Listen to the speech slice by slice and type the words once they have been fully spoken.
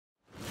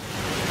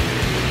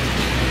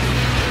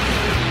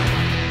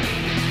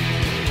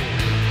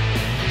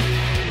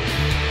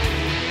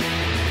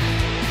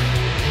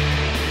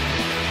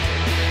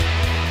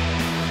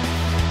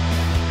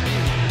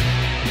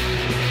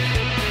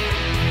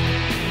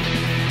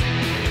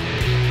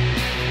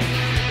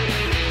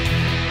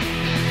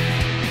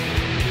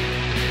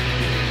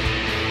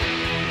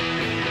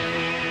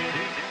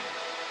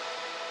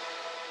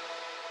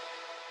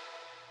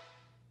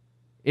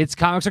It's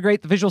Comics Are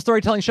Great, the visual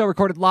storytelling show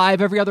recorded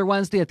live every other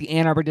Wednesday at the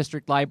Ann Arbor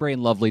District Library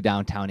in lovely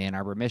downtown Ann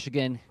Arbor,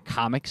 Michigan,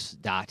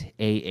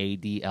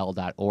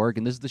 comics.aadl.org.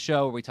 And this is the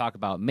show where we talk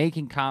about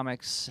making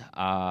comics,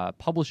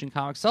 publishing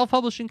comics,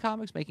 self-publishing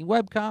comics, making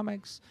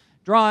webcomics,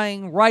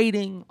 drawing,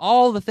 writing,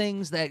 all the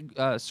things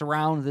that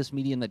surround this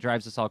medium that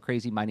drives us all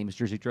crazy. My name is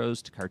Jersey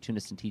Drost,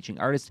 cartoonist and teaching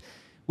artist.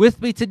 With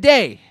me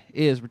today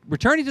is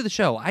returning to the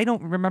show. I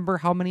don't remember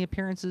how many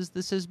appearances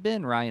this has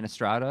been, Ryan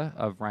Estrada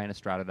of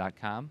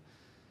ryanestrada.com.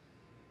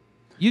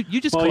 You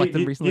just collected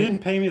them recently. You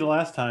didn't pay me the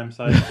last time,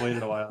 so I just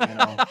waited a while.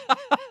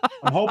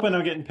 I'm hoping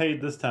I'm getting paid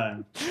this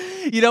time.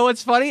 You know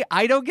what's funny?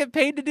 I don't get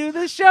paid to do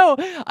this show.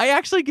 I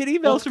actually get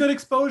emails. Well, it's good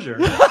exposure.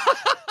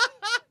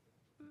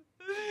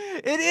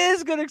 It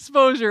is good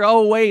exposure.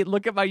 Oh, wait,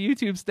 look at my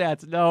YouTube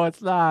stats. No,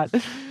 it's not.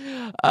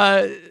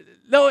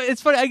 No,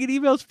 it's funny. I get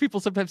emails from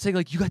people sometimes saying,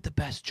 like, you got the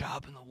best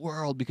job in the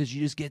world because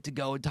you just get to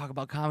go and talk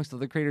about comics to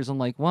other creators. I'm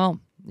like, well,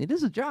 it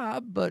is a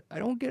job, but I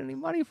don't get any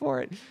money for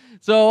it.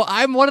 So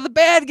I'm one of the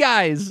bad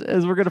guys,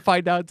 as we're going to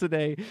find out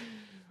today.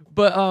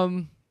 But I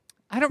don't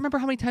remember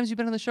how many times you've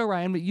been on the show,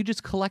 Ryan, but you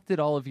just collected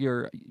all of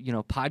your,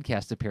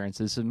 podcast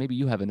appearances, so maybe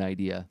you have an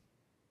idea.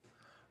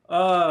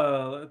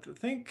 I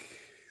think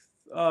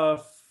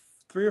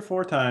 3 or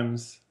 4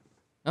 times.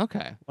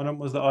 Okay. One of them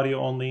was the audio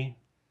only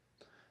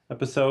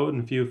episode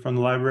and a few from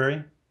the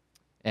library.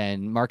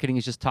 And Marketing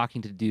is Just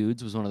Talking to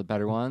Dudes was one of the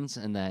better ones.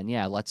 And then,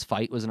 Let's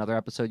Fight was another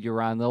episode you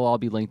were on. They'll all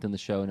be linked in the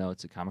show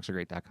notes at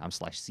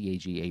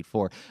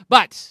comicsaregreat.com/CAG84.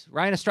 But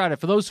Ryan Estrada,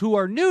 for those who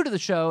are new to the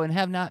show and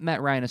have not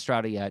met Ryan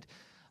Estrada yet,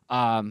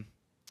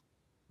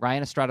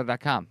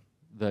 ryanestrada.com,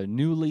 the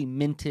newly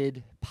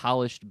minted,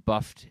 polished,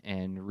 buffed,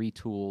 and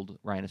retooled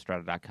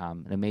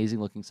ryanestrada.com, an amazing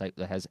looking site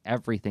that has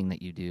everything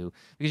that you do,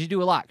 because you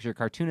do a lot, because you're a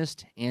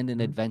cartoonist and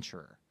an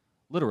adventurer,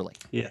 literally.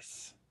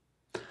 Yes.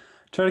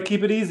 Try to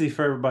keep it easy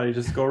for everybody.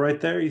 Just go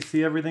right there. You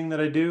see everything that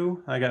I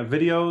do. I got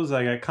videos,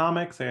 I got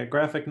comics, I got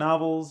graphic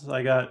novels,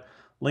 I got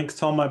links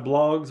to all my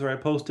blogs where I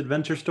post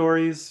adventure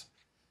stories.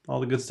 All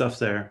the good stuff's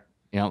there.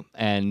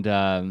 And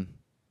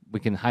we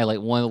can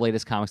highlight one of the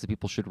latest comics that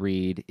people should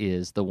read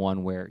is the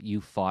one where you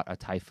fought a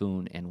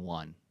typhoon and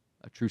won.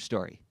 A true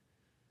story.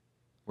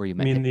 Where you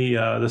met the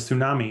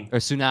tsunami. Or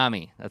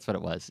Tsunami. That's what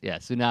it was. Yeah,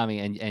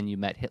 Tsunami. And you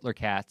met Hitler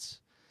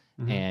Cats.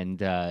 Mm-hmm.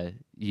 And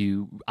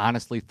you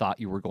honestly thought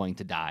you were going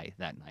to die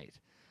that night.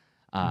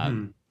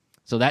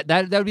 So that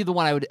would be the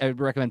one I would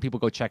recommend people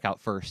go check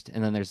out first.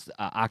 And then there's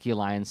Aki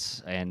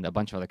Alliance and a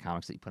bunch of other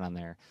comics that you put on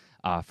there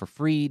for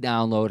free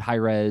download,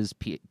 high-res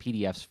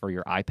PDFs for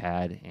your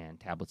iPad and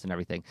tablets and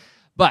everything.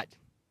 But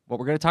what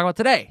we're going to talk about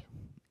today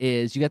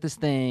is you got this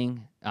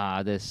thing,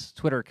 this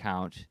Twitter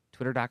account,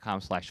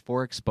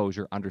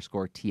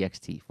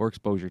 twitter.com/forexposure_txt, for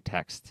exposure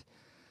text.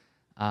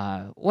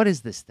 What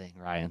is this thing,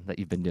 Ryan, that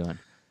you've been doing?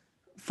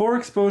 For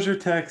Exposure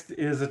Text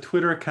is a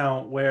Twitter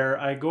account where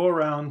I go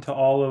around to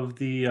all of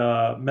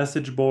the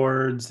message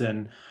boards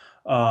and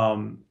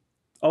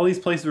all these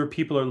places where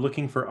people are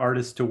looking for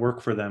artists to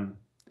work for them.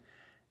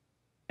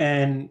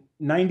 And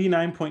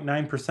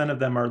 99.9% of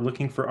them are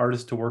looking for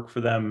artists to work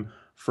for them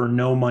for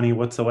no money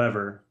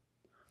whatsoever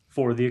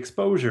for the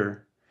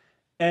exposure.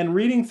 And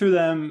reading through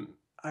them,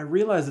 I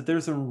realized that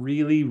there's some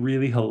really,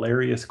 really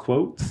hilarious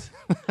quotes.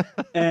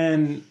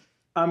 And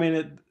I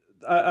mean,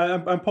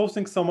 I'm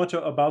posting so much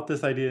about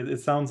this idea. It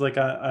sounds like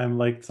I'm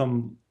like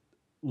some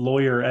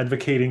lawyer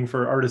advocating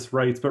for artists'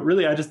 rights, but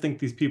really I just think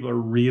these people are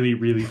really,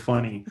 really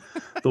funny.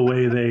 The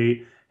way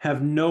they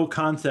have no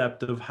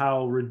concept of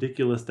how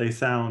ridiculous they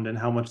sound and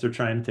how much they're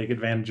trying to take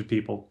advantage of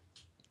people.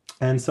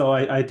 And so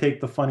I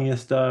take the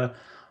funniest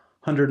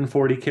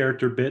 140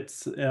 character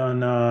bits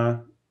and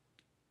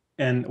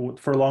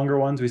for longer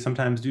ones, we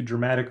sometimes do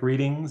dramatic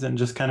readings and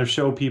just kind of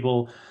show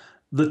people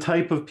the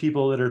type of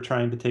people that are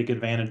trying to take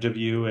advantage of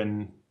you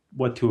and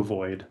what to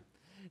avoid.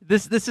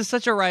 This is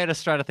such a Ryan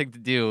Estrada thing to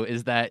do,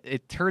 is that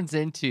it turns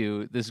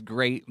into this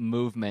great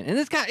movement. And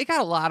it got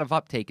a lot of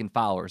uptake and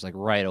followers like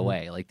right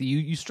away. Like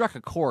you struck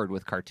a chord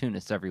with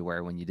cartoonists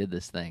everywhere when you did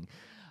this thing.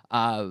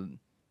 So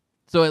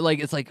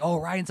it's like, oh,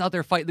 Ryan's out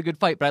there fighting the good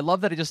fight. But I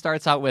love that it just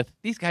starts out with,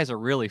 these guys are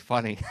really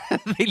funny.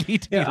 They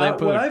need to be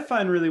lampooned. What I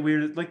find really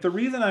weird is, like, the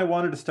reason I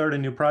wanted to start a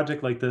new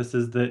project like this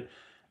is that,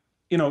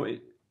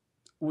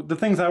 the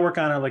things I work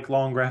on are like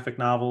long graphic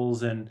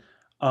novels, and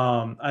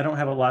I don't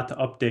have a lot to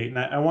update. And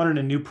I wanted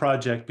a new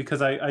project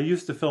because I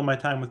used to fill my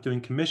time with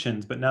doing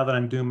commissions, but now that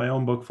I'm doing my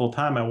own book full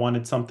time, I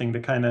wanted something to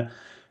kind of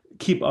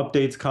keep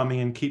updates coming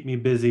and keep me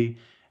busy.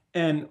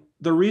 And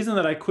the reason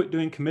that I quit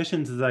doing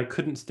commissions is I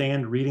couldn't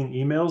stand reading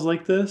emails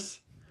like this.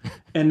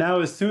 And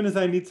now as soon as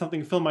I need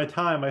something to fill my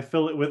time, I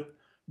fill it with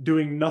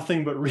doing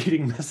nothing but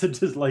reading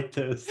messages like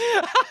this.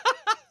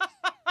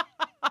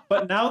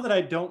 But now that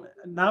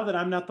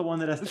I'm not the one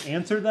that has to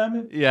answer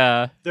them,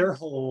 they're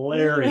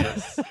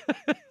hilarious.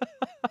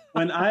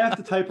 When I have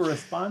to type a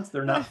response,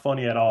 they're not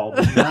funny at all.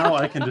 But now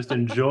I can just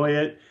enjoy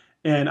it.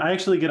 And I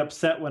actually get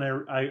upset when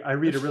I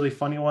read a really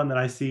funny one that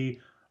I see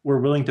we're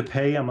willing to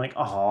pay. I'm like,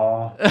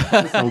 oh,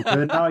 that's so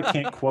good. Now I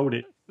can't quote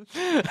it.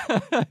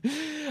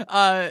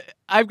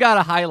 I've got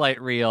a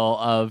highlight reel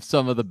of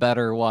some of the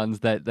better ones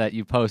that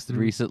you posted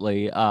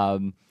recently.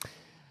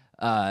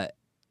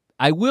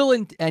 I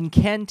will and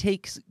can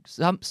take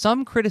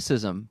some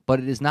criticism, but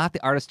it is not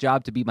the artist's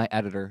job to be my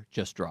editor.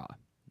 Just draw.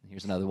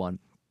 Here's another one.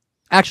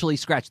 Actually,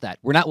 scratch that.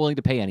 We're not willing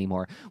to pay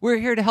anymore. We're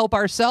here to help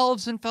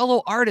ourselves and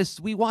fellow artists.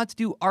 We want to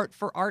do art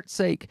for art's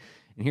sake.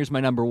 And here's my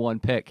number one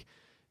pick.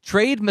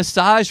 Trade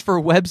massage for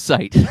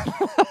website.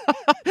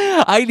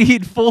 I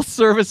need full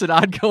service and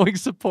ongoing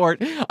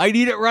support. I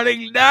need it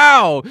running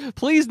now.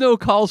 Please no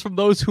calls from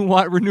those who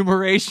want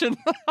remuneration.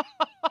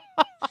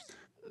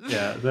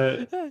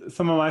 Yeah,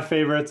 some of my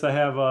favorites I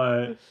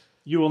have,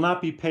 you will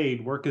not be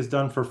paid. Work is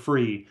done for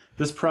free.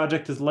 This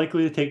project is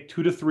likely to take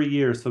 2 to 3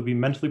 years, so be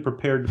mentally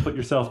prepared to put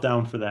yourself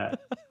down for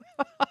that.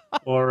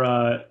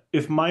 Or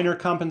if minor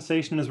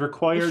compensation is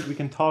required, we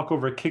can talk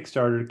over a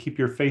Kickstarter to keep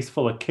your face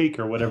full of cake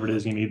or whatever it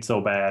is you need so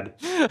bad.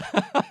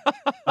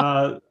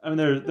 I mean,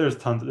 there's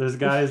tons. There's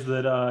guys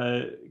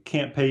that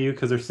can't pay you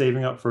because they're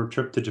saving up for a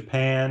trip to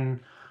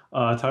Japan,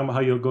 talking about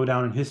how you'll go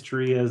down in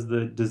history as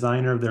the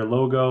designer of their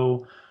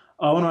logo.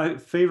 One of my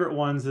favorite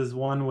ones is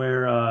one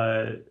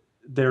where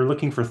they're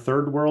looking for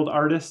third world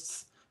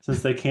artists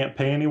since they can't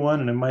pay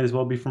anyone, and it might as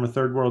well be from a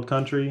third world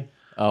country.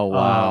 Oh,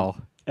 wow.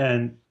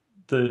 And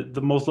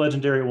the most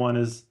legendary one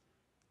is,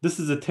 this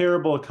is a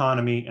terrible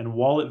economy, and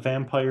wallet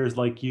vampires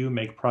like you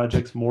make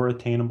projects more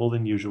attainable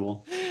than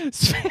usual.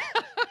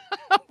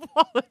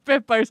 Wallet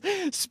vampires.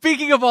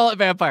 Speaking of wallet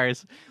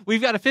vampires,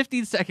 we've got a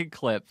 15-second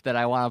clip that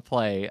I want to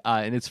play,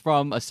 and it's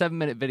from a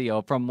 7-minute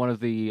video from one of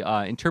the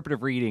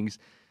interpretive readings.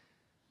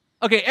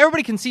 Okay,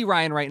 everybody can see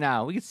Ryan right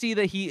now. We can see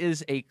that he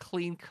is a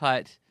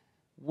clean-cut,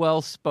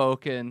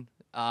 well-spoken,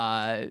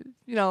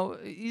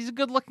 he's a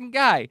good-looking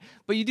guy.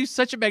 But you do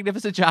such a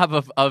magnificent job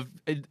of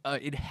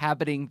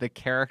inhabiting the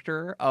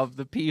character of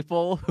the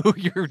people who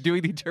you're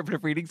doing the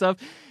interpretive readings of.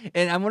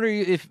 And I'm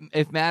wondering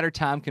if Matt or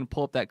Tom can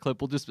pull up that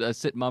clip. We'll just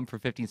sit mum for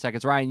 15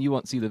 seconds. Ryan, you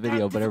won't see the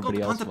video, but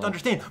everybody else will. To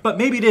understand, but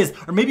maybe it is,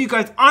 or maybe you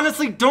guys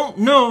honestly don't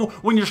know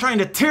when you're trying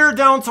to tear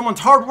down someone's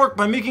hard work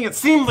by making it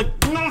seem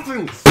like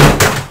nothing.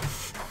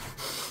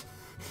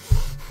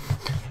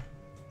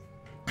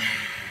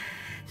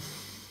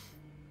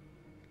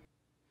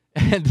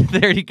 And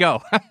there you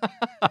go.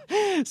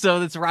 So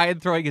that's Ryan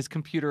throwing his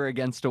computer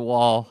against a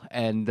wall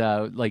and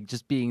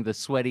just being the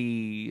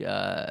sweaty,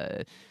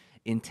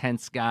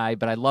 intense guy.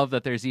 But I love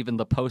that there's even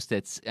the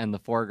Post-its in the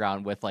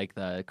foreground with like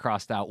the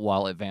crossed out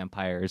wallet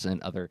vampires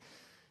and other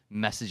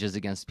messages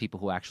against people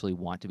who actually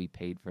want to be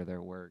paid for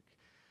their work.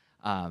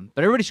 But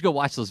everybody should go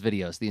watch those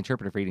videos. The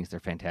interpretive readings, they're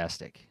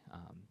fantastic.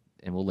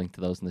 And we'll link to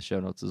those in the show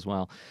notes as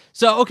well.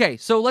 So, okay,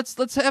 so let's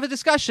have a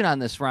discussion on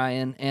this,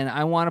 Ryan. And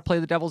I want to play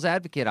the devil's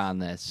advocate on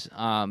this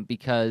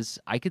because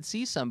I could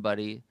see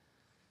somebody.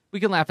 We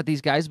can laugh at these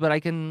guys, but I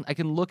can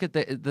look at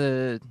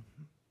the.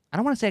 I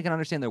don't want to say I can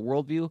understand their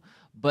worldview,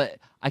 but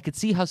I could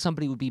see how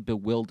somebody would be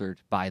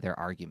bewildered by their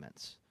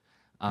arguments.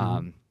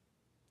 You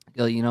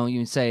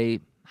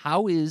say,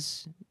 how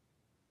is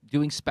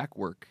doing spec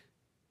work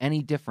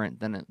any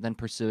different than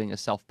pursuing a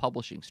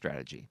self-publishing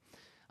strategy?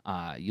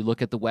 You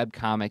look at the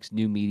webcomics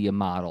new media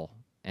model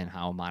and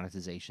how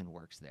monetization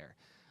works there.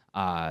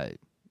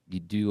 You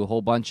do a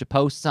whole bunch of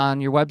posts on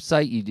your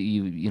website.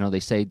 You they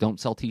say don't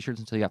sell T-shirts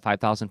until you got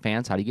 5,000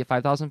 fans. How do you get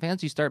 5,000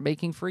 fans? You start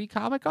making free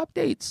comic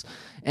updates.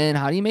 And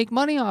how do you make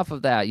money off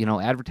of that?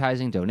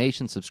 Advertising,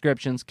 donations,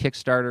 subscriptions,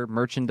 Kickstarter,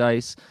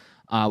 merchandise.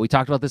 We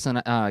talked about this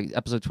in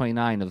episode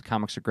 29 of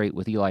Comics Are Great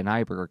with Eli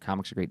Nyberg, or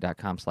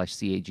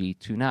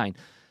comicsaregreat.com/CAG29.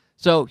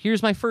 So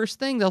here's my first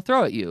thing they'll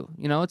throw at you.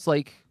 It's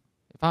like,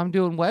 if I'm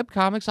doing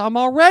webcomics, I'm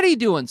already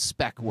doing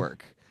spec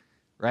work,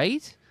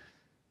 right?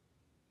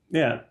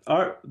 Yeah.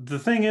 The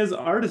thing is,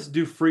 artists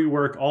do free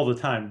work all the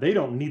time. They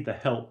don't need the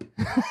help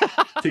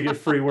to get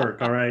free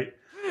work, all right?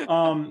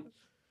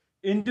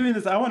 In doing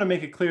this, I want to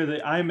make it clear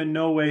that I'm in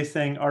no way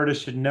saying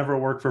artists should never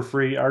work for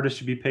free. Artists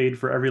should be paid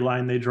for every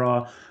line they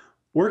draw.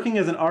 Working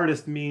as an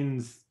artist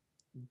means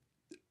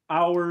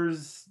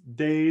hours,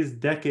 days,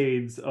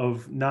 decades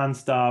of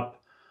nonstop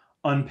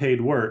unpaid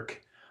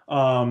work.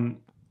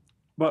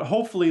 But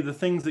hopefully the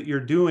things that you're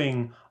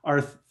doing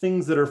are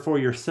things that are for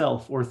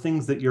yourself or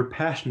things that you're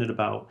passionate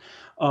about.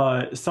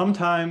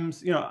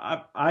 Sometimes,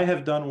 I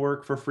have done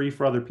work for free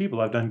for other people.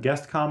 I've done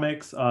guest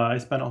comics. I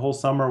spent a whole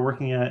summer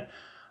working at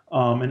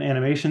an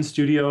animation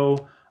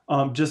studio.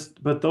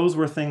 But those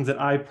were things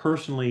that I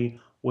personally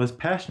was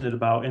passionate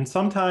about. And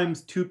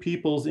sometimes two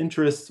people's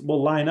interests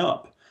will line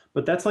up,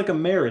 but that's like a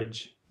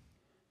marriage.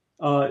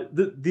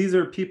 These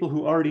are people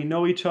who already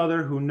know each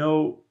other,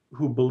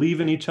 who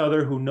believe in each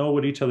other, who know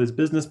what each other's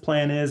business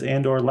plan is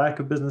and or lack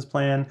of business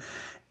plan.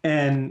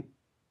 And,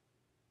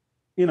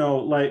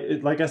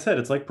 like I said,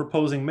 it's like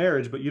proposing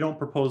marriage, but you don't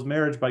propose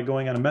marriage by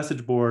going on a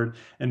message board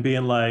and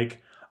being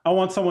like, I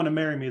want someone to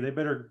marry me. They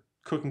better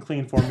cook and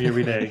clean for me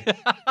every day.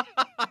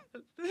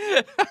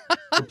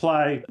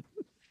 Reply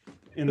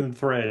in the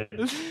thread.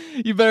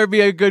 You better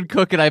be a good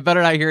cook and I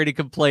better not hear any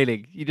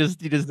complaining. You just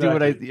do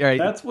what I... All right.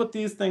 That's what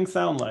these things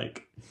sound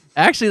like.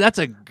 Actually,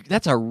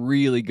 that's a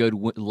really good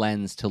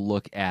lens to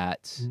look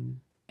at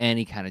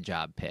any kind of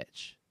job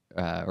pitch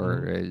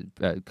or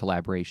a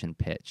collaboration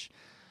pitch.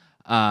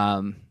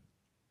 But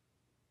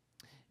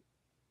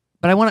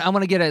I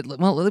want to get at,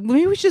 well,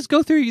 maybe we should just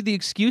go through the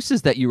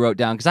excuses that you wrote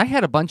down, because I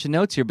had a bunch of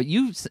notes here, but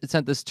you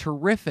sent this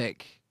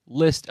terrific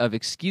list of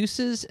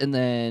excuses and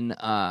then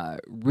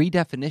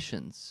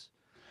redefinitions.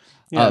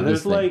 Yeah,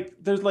 there's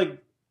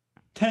like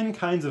 10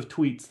 kinds of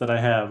tweets that I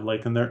have,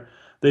 like, and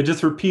they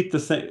just repeat the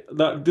same.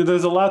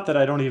 There's a lot that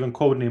I don't even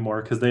quote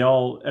anymore because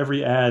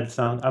every ad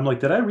sound. I'm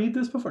like, did I read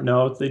this before?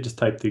 No, they just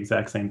typed the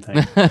exact same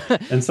thing.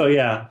 And so,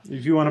 yeah,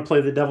 if you want to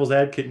play the devil's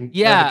advocate and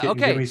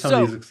give me some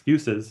of these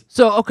excuses.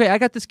 So, okay, I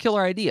got this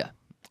killer idea,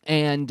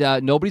 and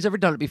nobody's ever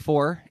done it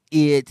before.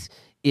 It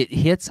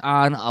hits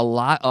on a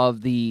lot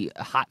of the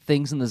hot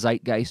things in the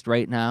zeitgeist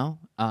right now.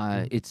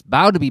 It's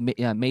bound to be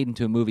made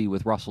into a movie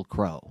with Russell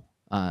Crowe.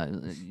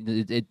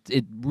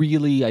 It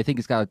really, I think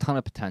it's got a ton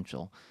of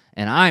potential,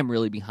 and I'm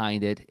really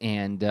behind it,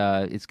 and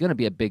it's going to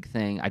be a big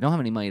thing. I don't have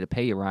any money to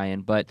pay you,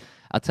 Ryan, but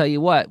I'll tell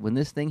you what, when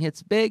this thing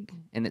hits big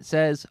and it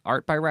says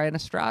art by Ryan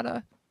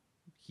Estrada,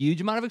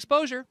 huge amount of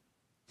exposure.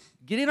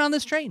 Get in on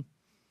this train.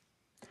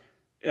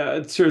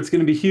 Yeah, sure, it's going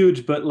to be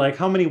huge, but like,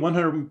 how many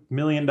 $100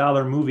 million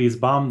movies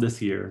bombed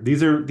this year?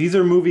 These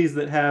are movies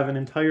that have an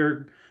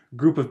entire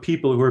group of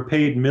people who are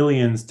paid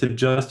millions to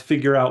just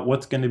figure out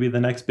what's going to be the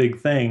next big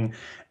thing.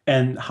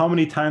 And how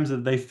many times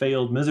have they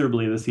failed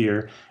miserably this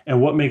year?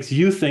 And what makes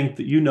you think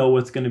that you know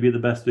what's going to be the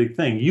best big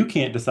thing? You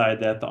can't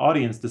decide that. The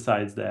audience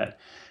decides that.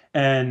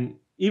 And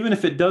even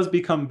if it does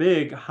become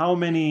big, how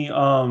many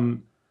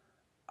times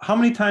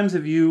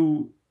have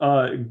you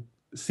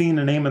seen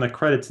a name in the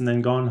credits and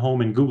then gone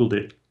home and Googled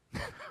it?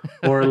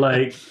 Or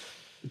like,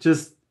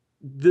 just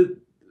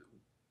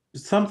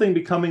something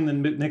becoming the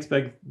next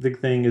big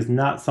thing is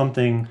not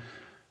something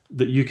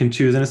that you can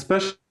choose. And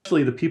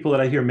especially the people that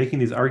I hear making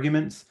these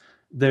arguments,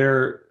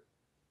 they're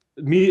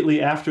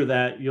immediately after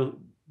that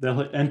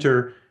they'll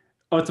enter,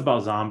 oh, it's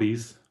about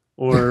zombies,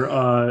 or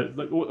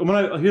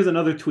here's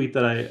another tweet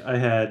that I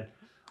had.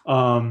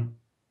 50%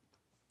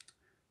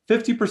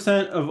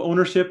 of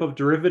ownership of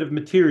derivative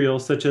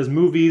materials such as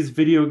movies,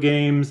 video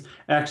games,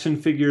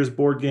 action figures,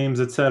 board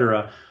games,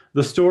 etc.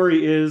 The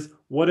story is,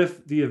 what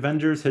if the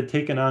Avengers had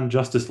taken on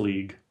Justice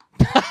League?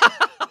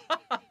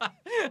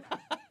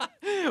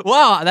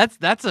 Wow,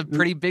 that's a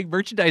pretty big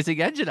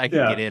merchandising engine I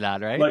can get in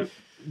on, right? Like,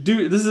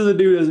 dude, this is a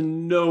dude who has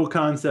no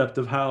concept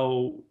of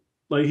how,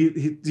 like,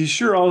 he's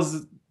sure all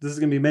this is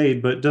going to be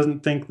made, but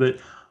doesn't think that,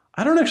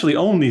 I don't actually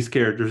own these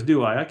characters,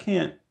 do I? I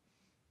can't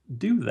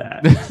do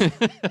that.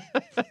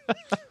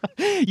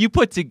 You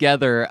put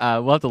together,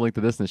 we'll have to link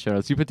to this in the show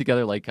notes. You put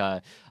together like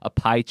a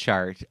pie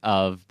chart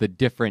of the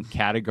different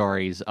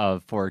categories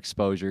for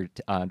exposure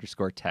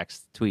 _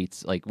 text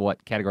tweets, like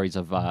what categories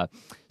of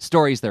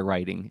stories they're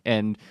writing.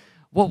 And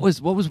what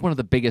was one of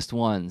the biggest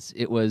ones?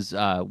 It was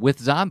with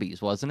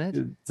zombies, wasn't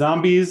it?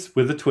 Zombies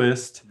with a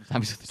twist.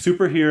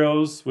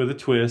 Superheroes with a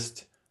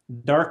twist.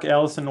 Dark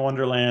Alice in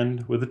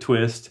Wonderland with a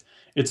twist.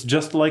 It's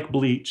just like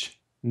Bleach,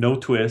 no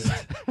twist.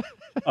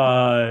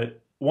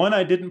 One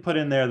I didn't put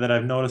in there that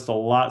I've noticed a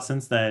lot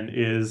since then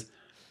is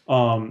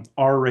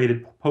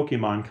R-rated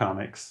Pokemon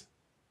comics.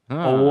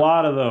 A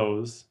lot of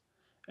those.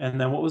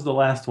 And then what was the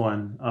last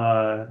one?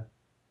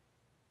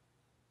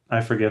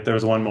 I forget. There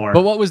was one more.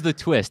 But what was the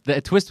twist?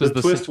 The twist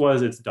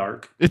was it's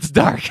dark. It's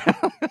dark.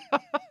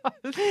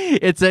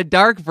 It's a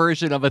dark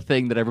version of a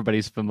thing that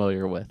everybody's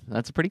familiar with.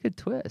 That's a pretty good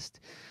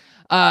twist.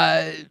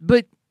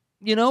 But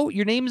you know,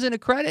 your name's in a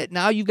credit.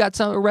 Now you've got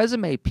a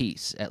resume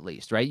piece, at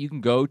least, right? You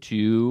can go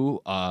to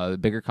a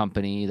bigger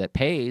company that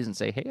pays and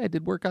say, hey, I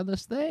did work on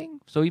this thing.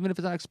 So even if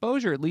it's not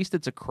exposure, at least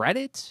it's a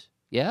credit.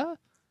 Yeah?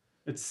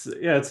 It's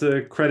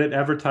a credit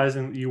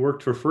advertising that you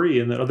worked for free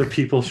and that other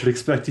people should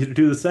expect you to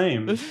do the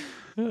same.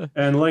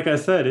 And like I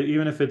said,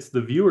 even if it's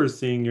the viewers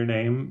seeing your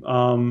name,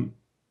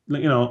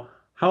 you know,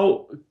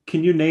 how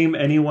can you name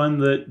anyone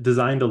that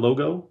designed a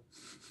logo?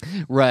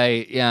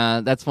 Right.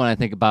 Yeah, that's what I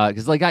think about.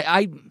 Because like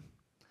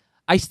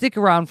I stick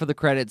around for the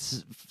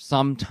credits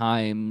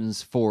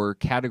sometimes for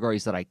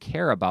categories that I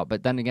care about,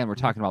 but then again, we're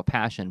talking about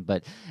passion.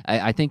 But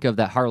I think of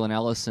that Harlan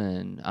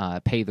Ellison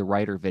pay the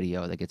writer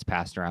video that gets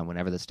passed around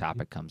whenever this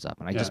topic comes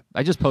up, and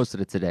I just posted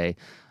it today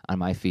on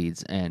my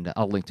feeds, and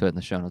I'll link to it in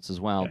the show notes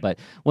as well. Okay. But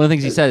one of the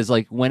things he said is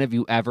like, when have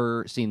you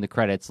ever seen the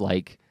credits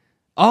like,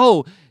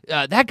 oh,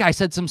 that guy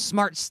said some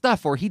smart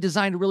stuff, or he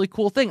designed a really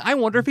cool thing. I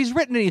wonder if he's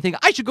written anything.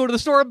 I should go to the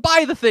store and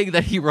buy the thing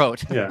that he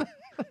wrote. Yeah.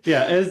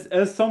 Yeah,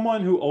 as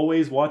someone who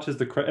always watches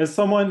as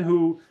someone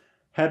who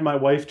had my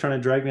wife trying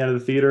to drag me out of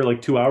the theater like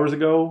 2 hours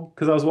ago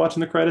because I was watching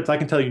the credits, I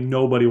can tell you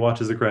nobody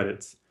watches the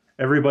credits.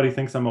 Everybody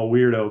thinks I'm a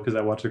weirdo because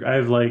I watch I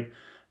have like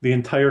the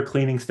entire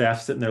cleaning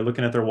staff sitting there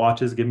looking at their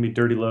watches, giving me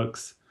dirty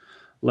looks.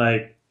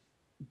 Like,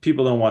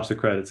 people don't watch the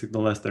credits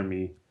unless they're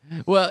me.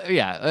 Well,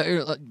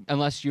 yeah,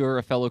 unless you're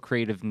a fellow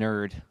creative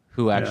nerd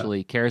who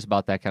actually cares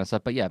about that kind of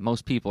stuff. But yeah,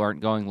 most people aren't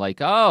going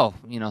like, oh,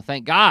 you know,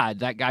 thank God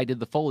that guy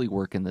did the Foley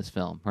work in this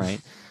film, right?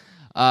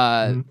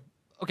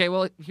 Okay,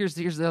 well, here's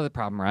the other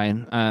problem,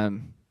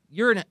 Ryan.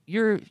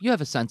 you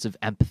have a sense of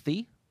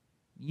empathy.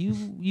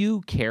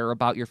 You care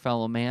about your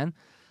fellow man.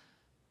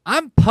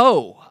 I'm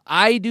Poe.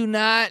 I do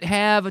not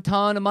have a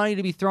ton of money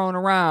to be throwing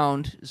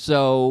around.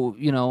 So,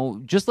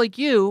 just like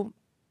you,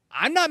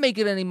 I'm not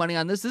making any money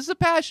on this. This is a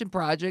passion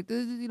project. So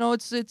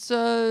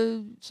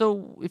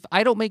if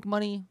I don't make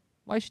money,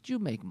 why should you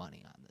make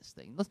money on this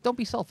thing? Don't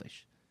be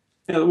selfish.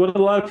 Yeah, what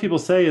a lot of people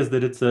say is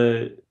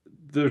that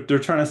they're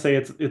trying to say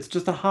it's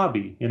just a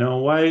hobby.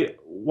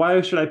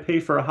 Why should I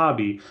pay for a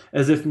hobby?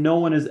 As if no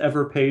one has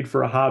ever paid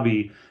for a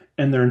hobby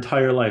in their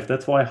entire life.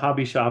 That's why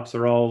hobby shops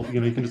are all, you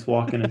can just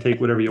walk in and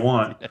take whatever you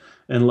want.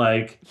 And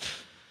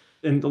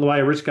why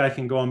a rich guy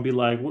can go and be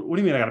like, what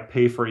do you mean I got to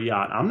pay for a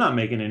yacht? I'm not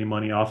making any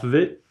money off of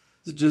it.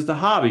 It's just a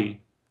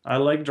hobby. I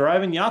like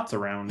driving yachts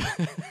around.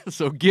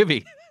 So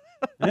gimme.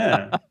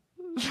 Yeah.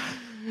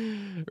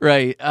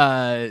 Right.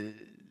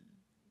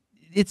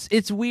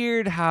 It's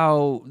weird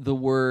how the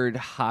word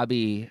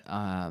hobby,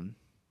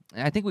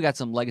 I think we got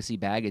some legacy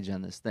baggage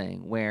on this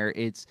thing where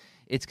it's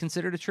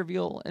considered a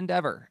trivial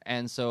endeavor.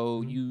 And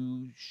so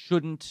you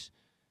shouldn't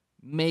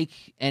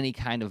make any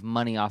kind of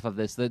money off of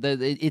this.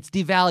 It's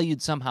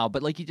devalued somehow.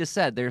 But like you just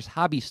said, there's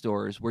hobby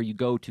stores where you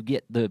go to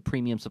get the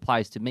premium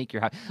supplies to make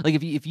your hobby.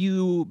 Like if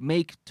you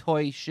make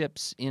toy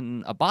ships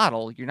in a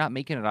bottle, you're not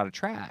making it out of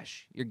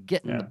trash. You're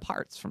getting the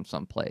parts from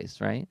someplace,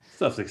 right?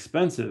 Stuff's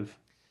expensive.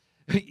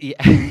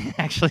 Yeah,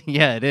 actually,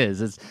 yeah, it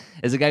is.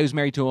 As a guy who's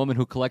married to a woman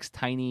who collects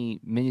tiny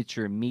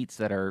miniature meats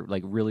that are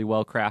like really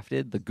well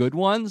crafted, the good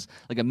ones,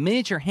 like a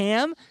miniature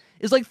ham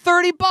is like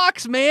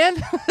 $30,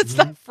 man. It's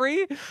not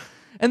free.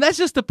 And that's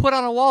just to put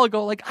on a wall and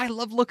go like, I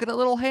love looking at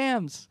little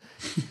hams.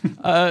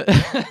 Yeah,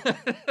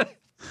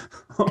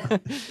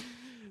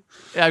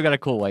 I've got a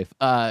cool wife.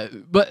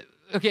 But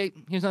okay,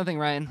 here's another thing,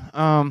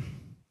 Ryan.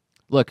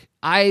 Look,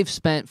 I've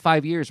spent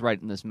 5 years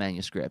writing this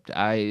manuscript.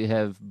 I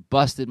have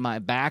busted my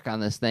back on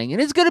this thing, and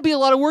it's going to be a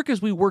lot of work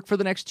as we work for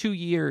the next 2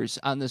 years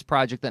on this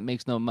project that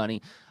makes no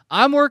money.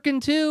 I'm working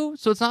too,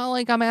 so it's not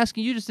like I'm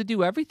asking you just to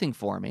do everything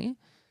for me.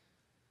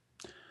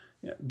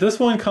 Yeah, this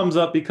one comes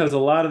up because a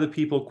lot of the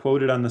people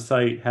quoted on the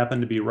site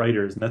happen to be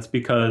writers, and that's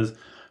because,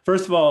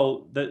 first of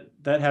all,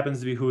 that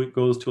happens to be who it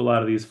goes to a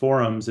lot of these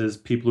forums is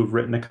people who've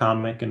written a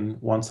comic and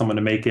want someone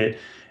to make it.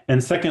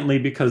 And secondly,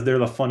 because they're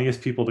the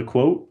funniest people to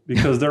quote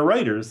because they're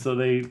writers. So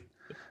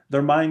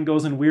their mind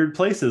goes in weird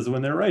places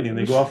when they're writing.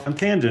 They go off on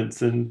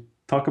tangents and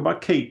talk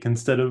about cake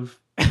instead of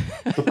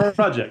the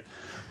project.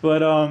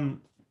 But,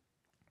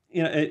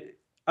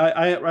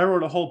 I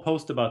wrote a whole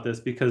post about this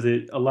because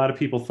a lot of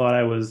people thought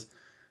I was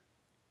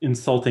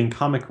insulting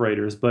comic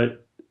writers.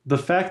 But the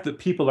fact that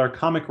people are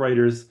comic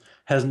writers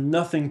has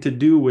nothing to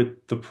do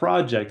with the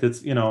project.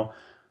 It's,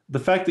 the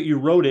fact that you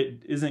wrote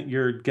it isn't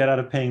your get out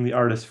of paying the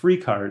artist free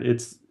card.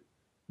 It's,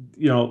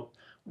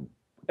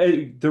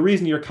 the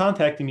reason you're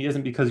contacting me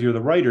isn't because you're the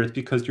writer. It's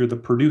because you're the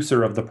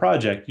producer of the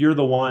project. You're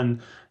the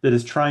one that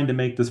is trying to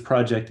make this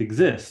project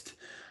exist.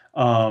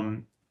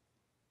 Instead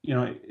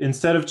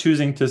of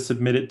choosing to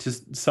submit it to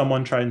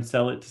someone, try and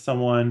sell it to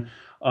someone,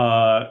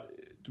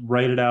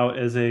 write it out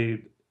as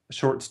a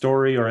short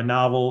story or a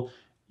novel,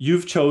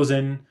 you've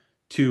chosen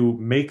to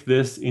make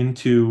this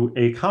into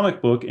a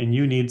comic book, and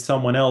you need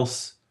someone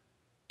else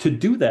to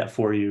do that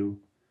for you.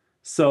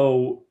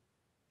 So,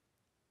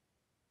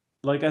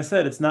 like I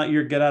said, it's not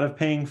your get out of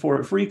paying for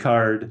it free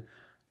card.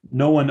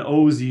 No one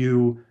owes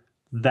you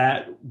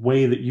that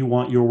way that you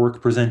want your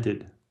work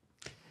presented.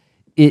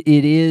 It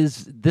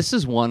is. This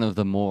is one of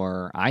the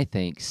more, I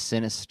think,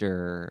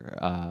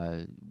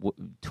 sinister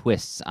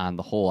twists on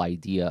the whole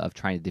idea of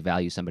trying to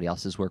devalue somebody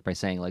else's work by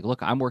saying, like,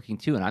 look, I'm working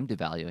too and I'm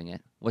devaluing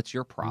it. What's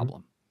your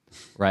problem?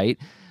 Mm-hmm. Right?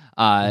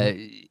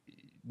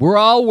 We're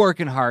all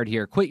working hard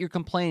here. Quit your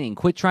complaining.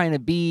 Quit trying to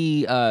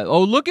be,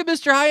 look at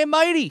Mr. High and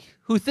Mighty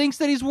who thinks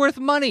that he's worth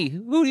money.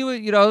 Who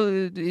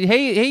do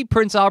hey,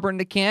 Prince Albert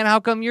DeCan, how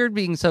come you're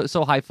being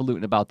so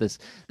highfalutin about this?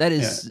 That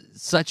is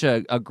such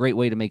a great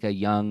way to make a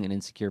young and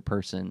insecure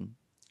person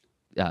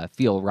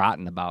feel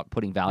rotten about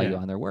putting value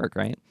on their work,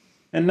 right?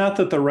 And not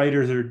that the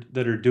writers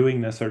that are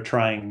doing this are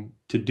trying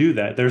to do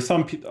that. There's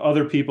some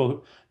other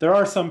people. There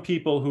are some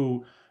people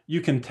who you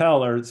can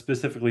tell are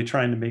specifically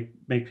trying to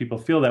make people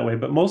feel that way.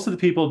 But most of the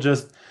people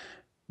just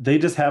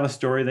have a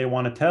story they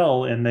want to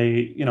tell. And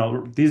they,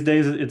 these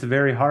days it's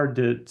very hard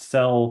to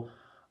sell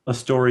a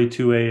story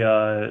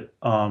to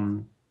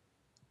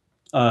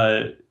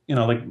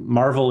like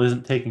Marvel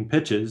isn't taking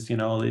pitches,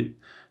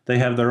 they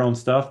have their own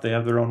stuff. They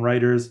have their own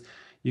writers.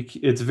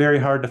 It's very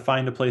hard to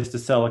find a place to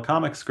sell a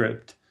comic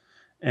script,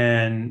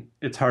 and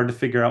it's hard to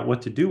figure out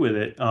what to do with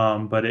it.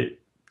 But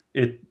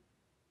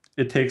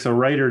it takes a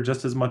writer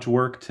just as much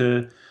work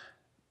to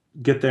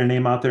get their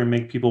name out there and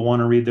make people want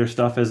to read their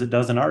stuff as it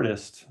does an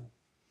artist.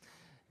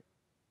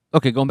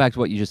 Okay, going back to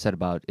what you just said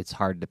about it's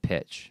hard to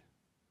pitch.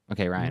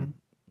 Okay, Ryan,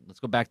 let's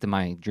go back to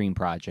my dream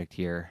project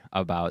here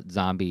about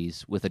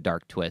zombies with a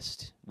dark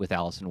twist with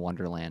Alice in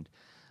Wonderland,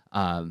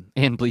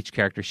 and Bleach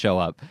characters show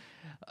up.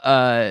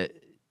 I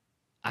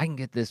can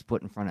get this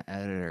put in front of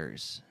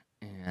editors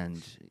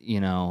And,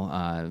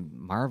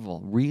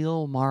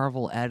 real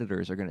Marvel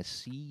editors are going to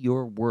see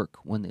your work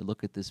when they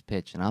look at this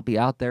pitch. And I'll be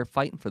out there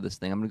fighting for this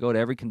thing. I'm going to go to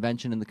every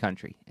convention in the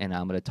country, and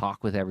I'm going to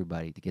talk with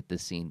everybody to get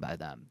this seen by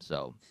them.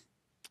 So,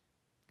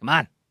 come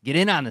on, get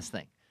in on this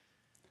thing.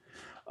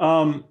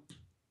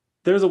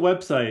 There's a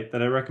website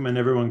that I recommend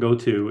everyone go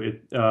to.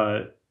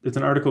 It's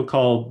an article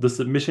called "The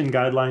Submission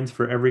Guidelines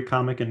for Every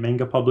Comic and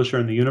Manga Publisher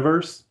in the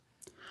Universe."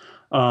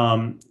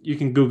 You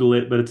can Google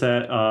it, but it's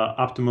at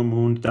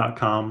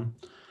optimumwound.com.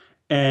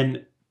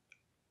 And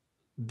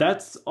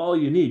that's all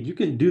you need. You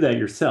can do that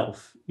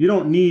yourself. You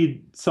don't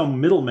need some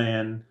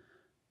middleman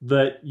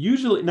that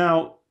usually...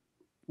 Now,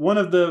 one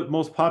of the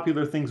most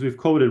popular things we've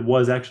quoted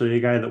was actually a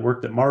guy that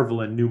worked at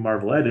Marvel and knew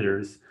Marvel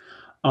editors.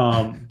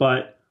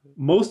 But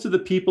most of the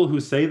people who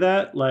say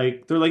that,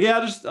 like, they're like,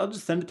 yeah, I'll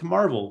just send it to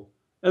Marvel.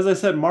 As I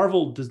said,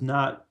 Marvel does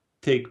not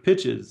take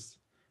pitches.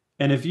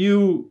 And if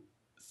you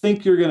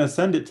think you're going to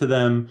send it to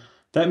them,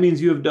 that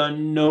means you have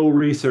done no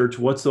research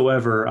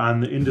whatsoever on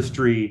the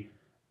industry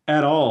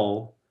at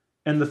all.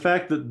 And the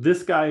fact that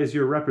this guy is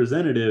your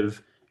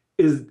representative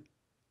is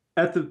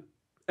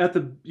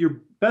your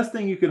best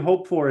thing you could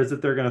hope for is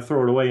that they're going to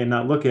throw it away and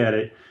not look at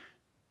it.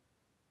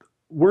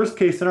 Worst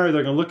case scenario,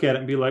 they're going to look at it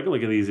and be like,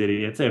 look at these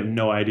idiots. They have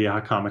no idea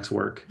how comics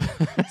work.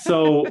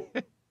 So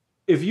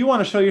if you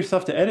want to show your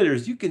stuff to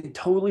editors, you can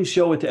totally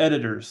show it to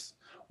editors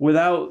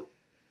without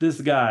this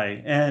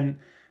guy. And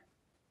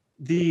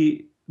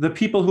the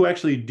people who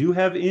actually do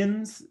have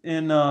ins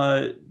and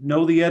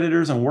know the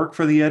editors and work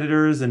for the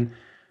editors, and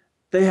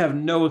they have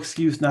no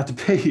excuse not to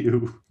pay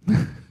you.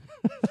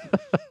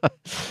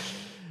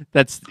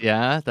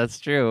 That's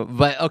true.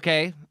 But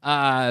okay,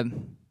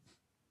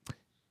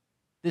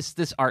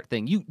 this art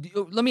thing.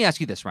 Let me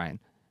ask you this, Ryan.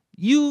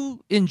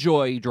 You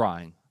enjoy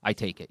drawing, I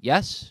take it.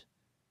 Yes,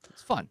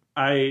 it's fun.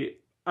 I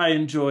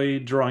enjoy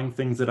drawing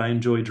things that I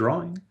enjoy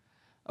drawing.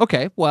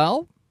 Okay,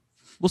 well,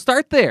 we'll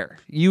start there.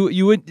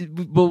 You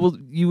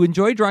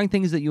enjoy drawing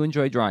things that you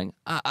enjoy drawing.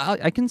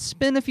 I can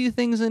spin a few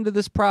things into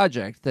this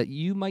project that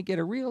you might get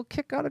a real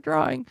kick out of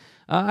drawing.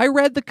 I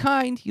read The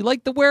Kind. You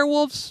like the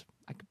werewolves?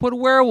 I could put a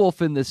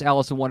werewolf in this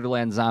Alice in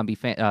Wonderland zombie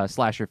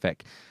slasher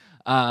fic.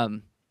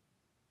 And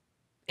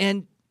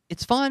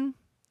it's fun.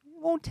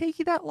 It won't take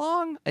you that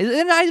long.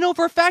 And I know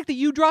for a fact that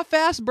you draw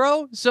fast,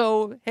 bro.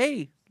 So,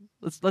 hey,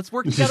 let's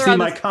work together on this.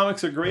 My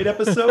Comics Are Great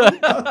episode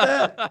about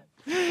that?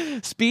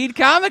 Speed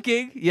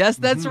comicking. Yes,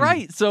 that's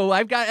right. So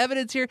I've got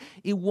evidence here.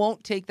 It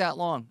won't take that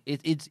long.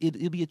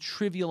 It'll be a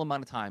trivial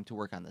amount of time to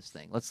work on this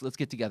thing. Let's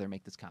get together and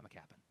make this comic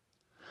happen.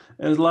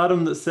 There's a lot of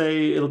them that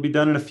say it'll be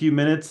done in a few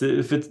minutes.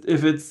 If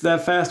it's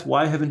that fast,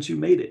 why haven't you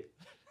made it?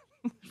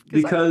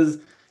 Because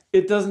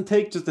it doesn't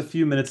take just a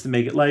few minutes to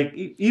make it. Like,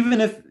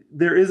 even if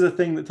there is a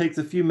thing that takes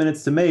a few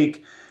minutes to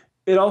make,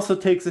 it also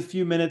takes a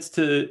few minutes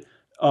to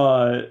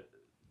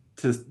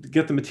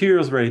get the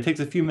materials ready. It takes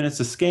a few minutes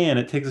to scan.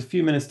 It takes a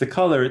few minutes to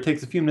color. It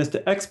takes a few minutes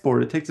to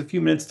export. It takes a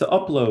few minutes to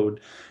upload.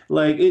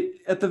 Like,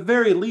 at the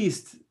very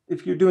least,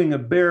 if you're doing a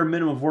bare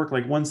minimum of work,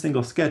 like one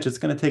single sketch, it's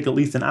going to take at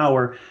least an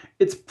hour.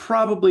 It's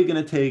probably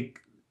going to take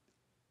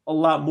a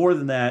lot more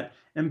than that.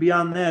 And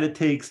beyond that, it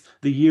takes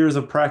the years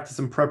of practice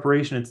and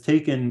preparation it's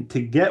taken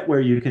to get where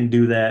you can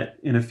do that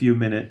in a few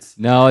minutes.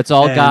 No, it's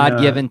all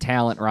God-given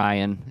talent,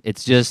 Ryan.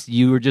 It's just,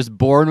 you were just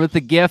born with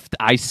the gift.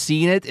 I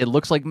seen it. It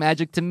looks like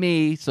magic to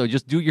me. So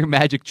just do your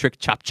magic trick,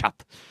 chop,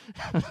 chop.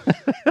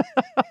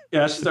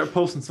 Yeah, I should start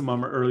posting some of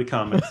my early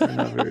comments. They're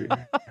not very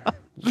good.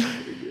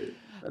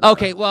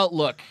 Okay, well,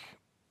 look,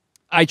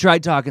 I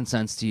tried talking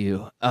sense to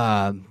you.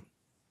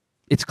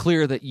 It's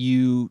clear that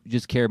you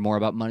just care more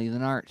about money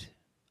than art.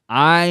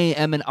 I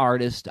am an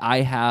artist.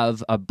 I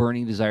have a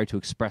burning desire to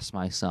express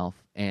myself.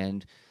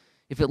 And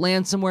if it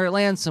lands somewhere, it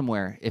lands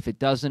somewhere. If it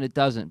doesn't, it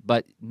doesn't.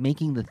 But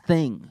making the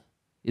thing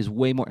is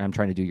way more... I'm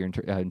trying to do your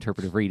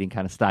interpretive reading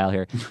kind of style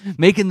here.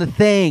 Making the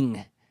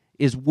thing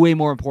is way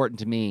more important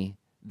to me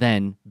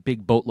than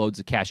big boatloads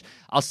of cash.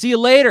 I'll see you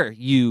later,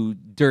 you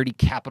dirty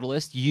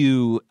capitalist,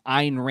 you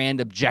Ayn Rand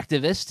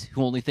objectivist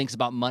who only thinks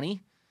about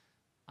money.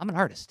 I'm an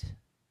artist.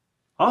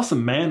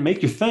 Awesome, man.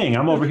 Make your thing.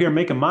 I'm over here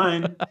making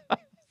mine.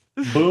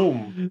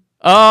 Boom.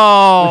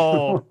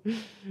 Oh,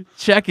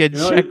 checkmate.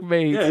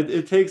 Yeah,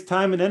 it takes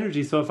time and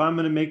energy. So if I'm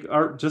going to make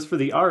art just for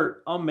the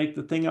art, I'll make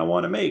the thing I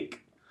want to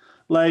make.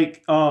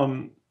 Like,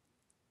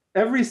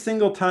 every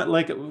single time,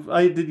 like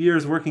I did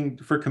years working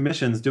for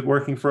commissions,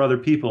 working for other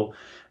people.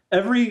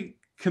 Every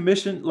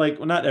commission, like,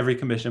 well, not every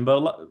commission, but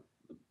a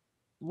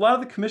lot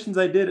of the commissions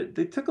I did,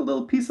 they took a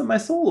little piece of my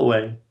soul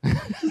away.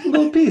 Just a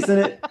little piece, and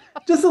it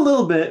just a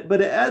little bit, but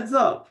it adds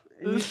up.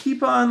 And you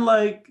keep on,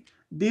 like,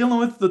 dealing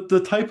with the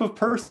type of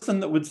person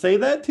that would say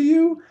that to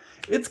you.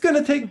 It's going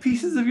to take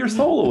pieces of your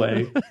soul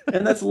away,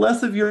 and that's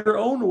less of your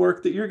own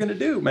work that you're going to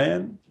do,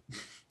 man.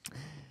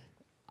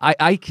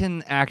 I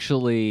can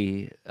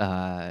actually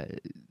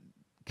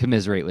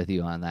commiserate with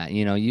you on that.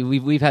 You know,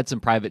 we've had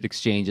some private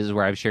exchanges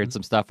where I've shared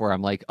some stuff where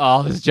I'm like,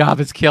 oh, this job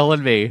is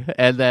killing me.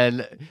 And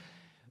then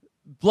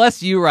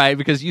Bless you, Ryan,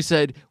 because you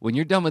said when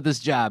you're done with this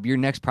job, your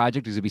next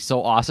project is going to be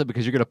so awesome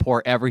because you're going to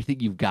pour everything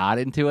you've got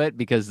into it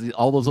because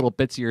all those little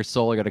bits of your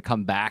soul are going to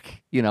come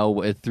back,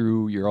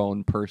 through your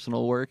own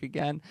personal work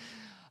again,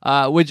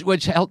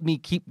 which helped me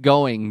keep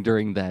going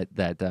during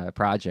that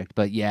project.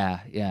 But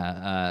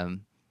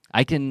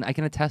I can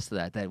attest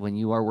to that when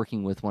you are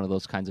working with one of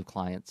those kinds of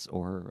clients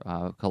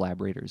or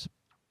collaborators,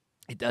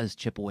 it does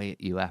chip away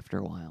at you after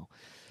a while.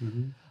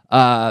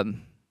 Mm-hmm.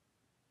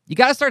 You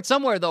got to start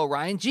somewhere, though,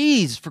 Ryan.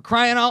 Jeez, for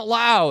crying out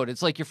loud.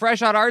 It's like you're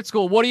fresh out of art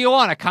school. What do you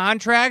want, a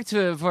contract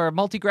for a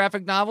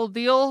multi-graphic novel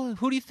deal?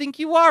 Who do you think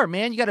you are,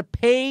 man? You got to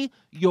pay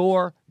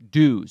your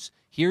dues.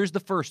 Here's the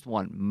first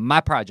one.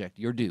 My project,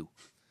 you're due.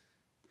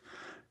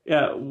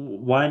 Yeah,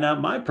 why not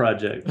my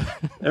project?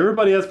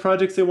 Everybody has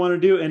projects they want to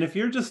do. And if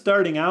you're just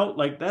starting out,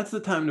 like, that's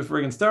the time to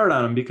friggin' start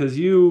on them because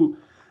you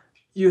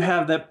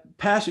have that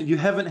passion. You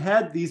haven't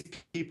had these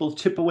people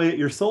chip away at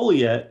your soul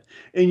yet,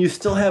 and you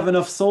still have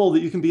enough soul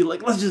that you can be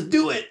like, let's just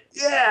do it.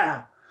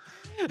 Yeah.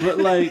 But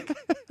like,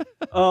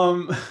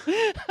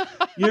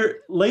 you're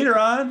later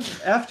on,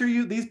 after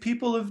these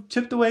people have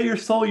chipped away your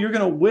soul, you're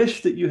going to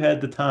wish that you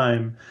had the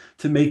time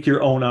to make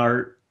your own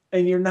art,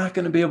 and you're not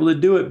going to be able to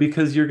do it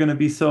because you're going to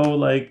be so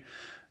like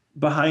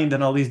behind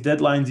on all these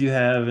deadlines you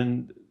have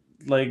and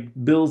like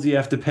bills you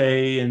have to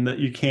pay and that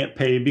you can't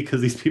pay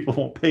because these people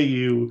won't pay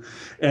you,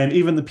 and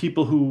even the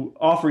people who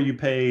offer you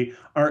pay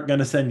aren't going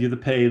to send you the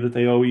pay that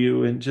they owe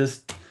you, and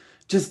just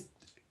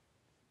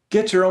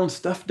get your own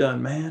stuff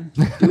done, man.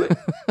 Do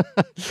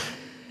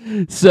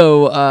it.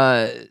 So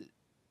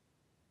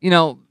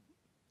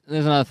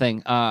there's another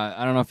thing.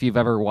 I don't know if you've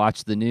ever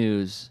watched the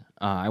news.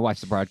 I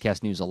watch the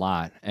broadcast news a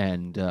lot,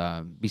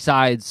 and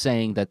besides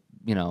saying that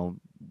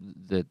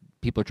that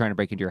people are trying to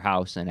break into your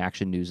house and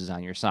Action News is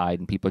on your side,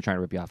 and people are trying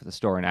to rip you off at the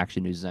store and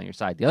Action News is on your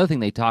side. The other thing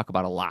they talk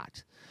about a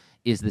lot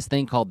is this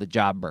thing called the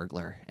job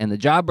burglar. And the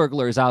job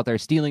burglar is out there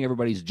stealing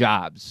everybody's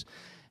jobs.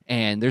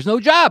 And there's no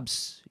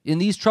jobs in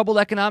these troubled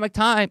economic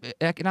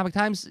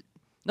times.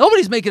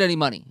 Nobody's making any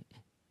money.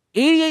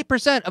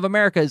 88% of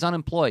America is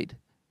unemployed.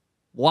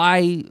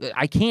 Why?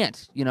 I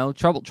can't.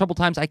 Troubled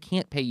times, I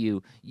can't pay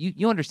you.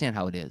 You understand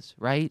how it is,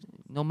 right?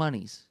 No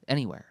monies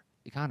anywhere.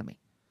 Economy.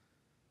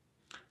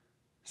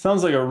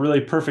 Sounds like a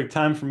really perfect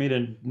time for me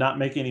to not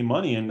make any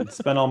money and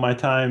spend all my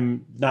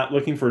time not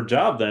looking for a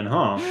job then,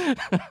 huh?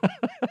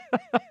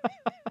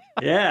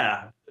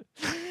 Yeah.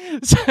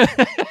 So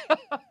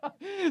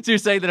you're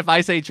saying that if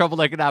I say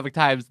troubled economic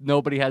times,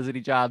 nobody has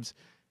any jobs,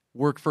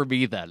 work for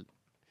me then.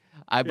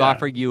 I'm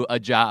offering you a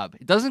job.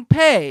 It doesn't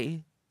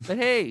pay, but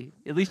hey,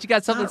 at least you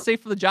got something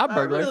safe for the job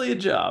burglar. Not really a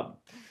job.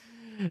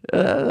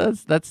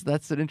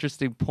 That's an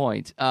interesting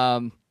point.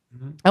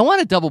 I want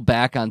to double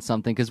back on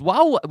something because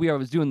while I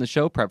was doing the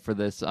show prep for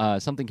this,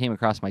 something came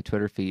across my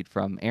Twitter feed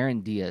from Aaron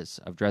Diaz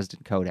of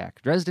Dresden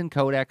Kodak. Dresden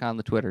Kodak on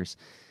the Twitters.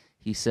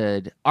 He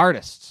said,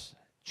 "Artists,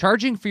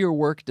 charging for your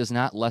work does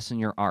not lessen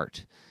your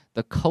art.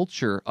 The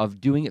culture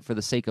of doing it for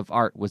the sake of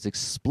art was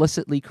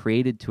explicitly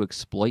created to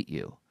exploit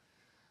you."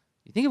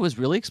 You think it was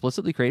really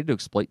explicitly created to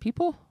exploit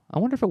people? I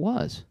wonder if it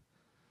was.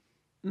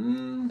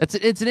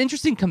 It's an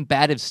interesting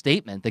combative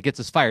statement that gets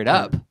us fired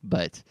up,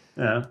 but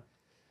yeah.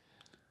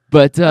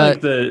 But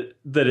like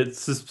that it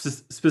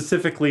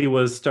specifically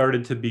was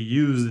started to be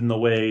used in the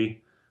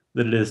way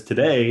that it is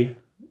today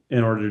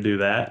in order to do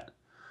that.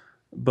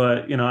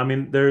 But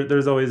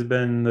there's always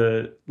been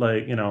the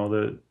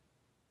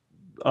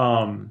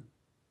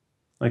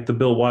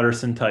Bill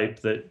Watterson type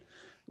that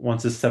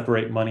wants to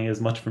separate money as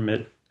much from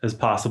it as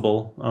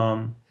possible.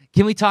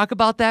 Can we talk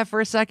about that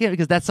for a second?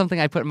 Because that's something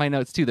I put in my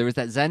notes too. There was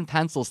that Zen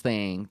pencils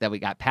thing that we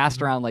got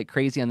passed around like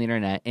crazy on the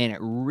internet, and it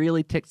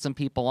really ticked some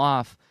people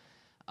off.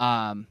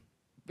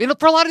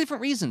 For a lot of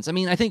different reasons. I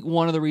mean, I think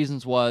one of the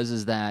reasons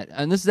is that,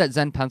 and this is at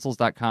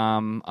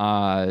zenpencils.com.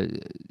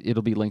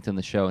 It'll be linked in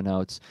the show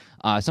notes.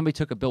 Somebody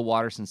took a Bill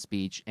Watterson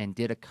speech and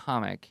did a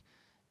comic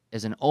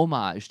as an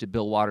homage to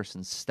Bill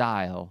Watterson's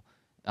style,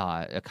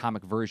 a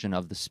comic version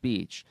of the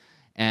speech.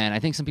 And I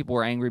think some people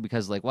were angry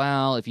because,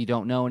 if you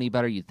don't know any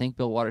better, you'd think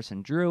Bill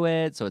Watterson drew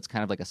it. So it's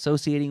kind of like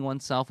associating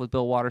oneself with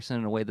Bill Watterson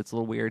in a way that's a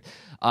little weird.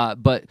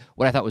 But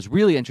what I thought was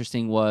really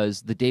interesting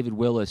was the David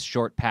Willis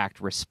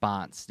short-packed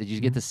response. Did you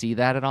get to see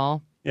that at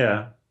all?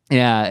 Yeah.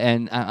 Yeah,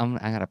 and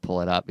I got to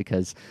pull it up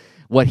because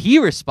what he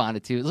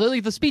responded to,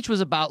 the speech was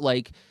about,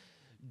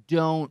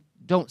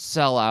 don't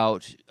sell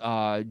out,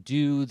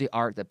 do the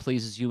art that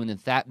pleases you, and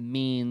if that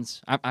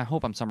means, I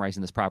hope I'm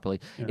summarizing this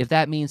properly, if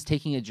that means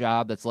taking a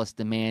job that's less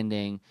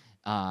demanding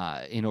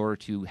in order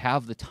to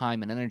have the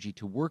time and energy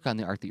to work on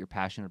the art that you're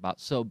passionate about,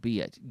 so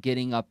be it.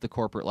 Getting up the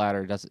corporate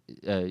ladder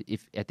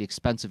if at the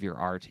expense of your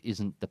art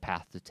isn't the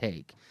path to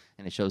take.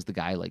 And it shows the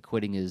guy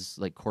quitting his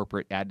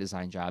corporate ad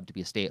design job to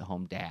be a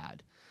stay-at-home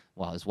dad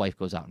while his wife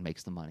goes out and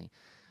makes the money.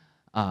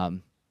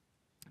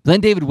 Then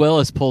David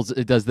Willis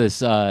does this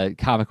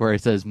comic where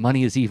it says,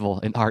 "Money is evil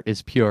and art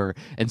is pure."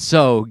 And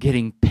so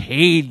getting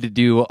paid to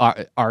do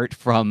art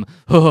from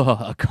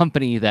a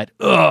company that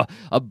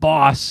a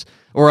boss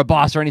or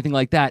anything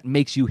like that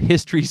makes you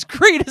history's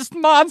greatest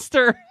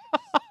monster.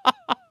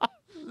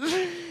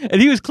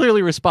 And he was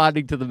clearly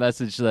responding to the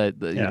message that,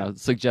 you Yeah. know,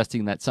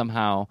 suggesting that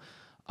somehow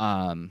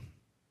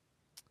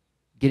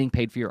getting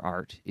paid for your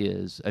art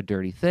is a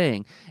dirty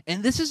thing.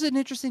 And this is an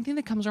interesting thing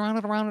that comes around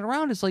and around and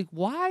around. It's like,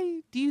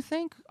 why do you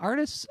think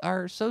artists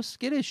are so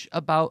skittish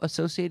about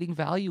associating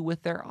value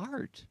with their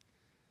art?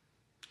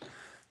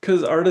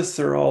 Because artists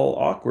are all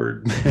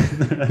awkward.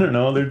 I don't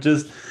know. They're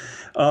just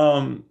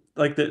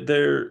like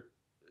they're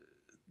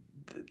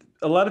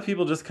a lot of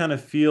people just kind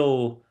of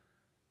feel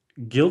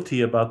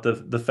guilty about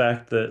the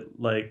fact that,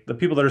 like, the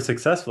people that are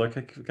successful,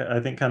 like, I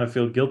think, kind of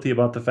feel guilty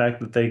about the fact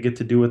that they get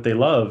to do what they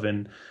love,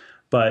 and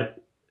but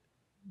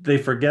they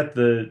forget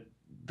the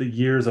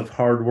years of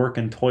hard work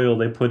and toil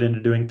they put into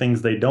doing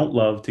things they don't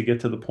love to get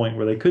to the point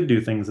where they could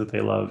do things that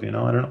they love. You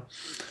know, I don't know.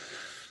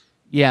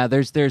 Yeah,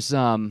 there's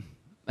and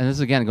this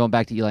is again going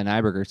back to Eli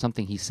Nyberger,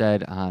 something he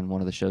said on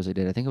one of the shows I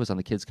did. I think it was on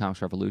the Kids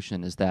Comics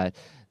Revolution. Is that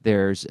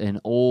there's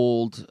an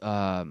old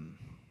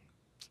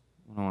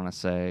what do I want to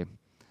say?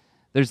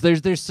 There's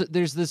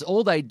this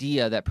old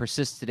idea that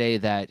persists today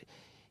that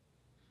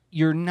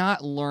you're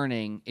not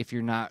learning if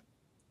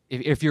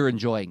you're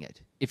enjoying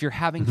it. If you're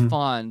having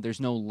fun, there's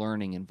no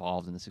learning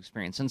involved in this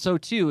experience. And so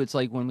too, it's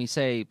like when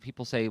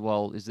people say,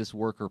 well, is this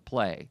work or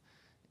play?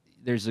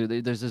 There's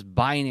this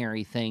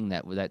binary thing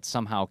that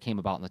somehow came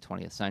about in the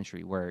 20th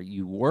century where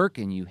you work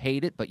and you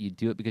hate it, but you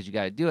do it because you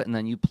got to do it, and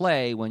then you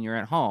play when you're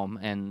at home,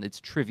 and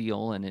it's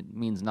trivial and it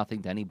means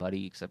nothing to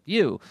anybody except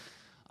you,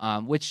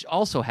 which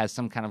also has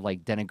some kind of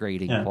like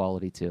denigrating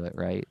quality to it,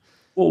 right?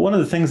 Well, one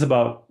of the things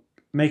about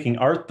making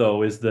art,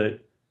 though, is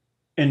that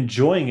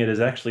enjoying it is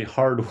actually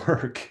hard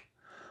work.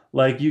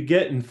 Like, you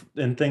get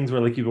in things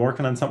where, like, you've been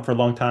working on something for a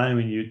long time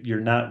and you're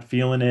not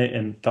feeling it,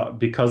 and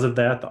because of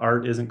that, the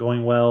art isn't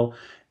going well,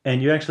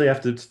 and you actually have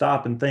to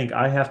stop and think,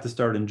 I have to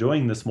start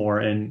enjoying this more.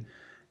 And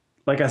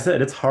like I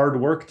said, it's hard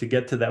work to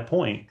get to that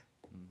point.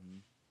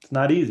 It's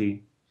not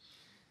easy.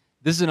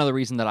 This is another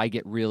reason that I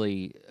get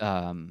really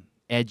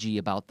edgy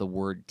about the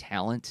word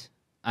talent.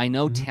 I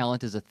know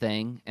talent is a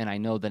thing, and I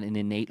know that an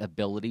innate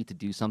ability to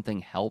do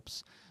something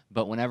helps.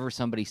 But whenever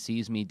somebody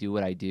sees me do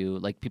what I do,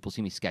 like people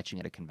see me sketching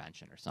at a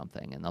convention or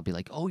something, and they'll be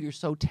like, oh, you're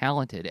so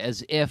talented,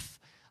 as if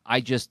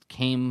I just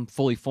came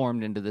fully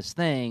formed into this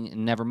thing,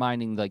 and never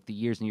minding like the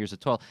years and years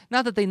of toil.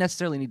 Not that they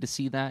necessarily need to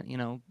see that, you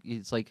know.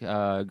 It's like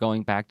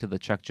going back to the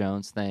Chuck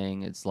Jones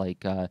thing. It's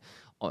like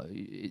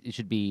it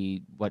should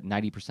be, what,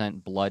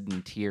 90% blood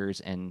and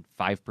tears and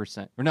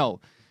 5%, or no,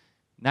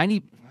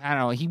 90, I don't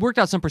know. He worked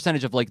out some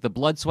percentage of like the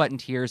blood, sweat, and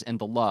tears and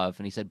the love,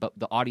 and he said, but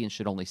the audience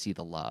should only see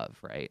the love,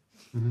 right?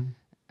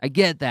 I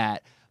get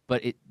that,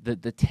 but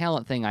the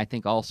talent thing, I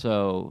think,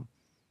 also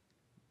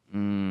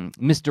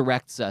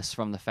misdirects us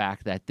from the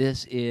fact that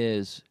this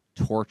is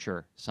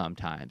torture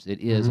sometimes. It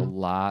is a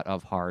lot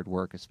of hard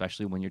work,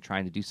 especially when you're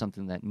trying to do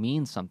something that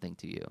means something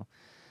to you.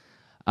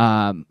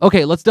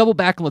 Okay, let's double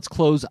back and let's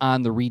close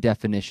on the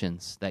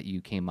redefinitions that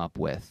you came up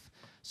with.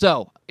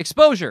 So,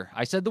 exposure.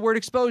 I said the word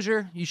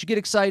exposure. You should get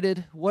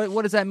excited.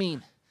 What does that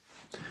mean?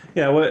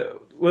 Yeah,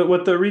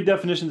 what the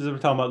redefinitions that we're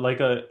talking about, like,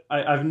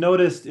 I've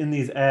noticed in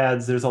these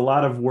ads, there's a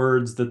lot of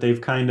words that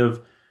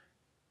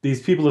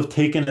these people have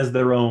taken as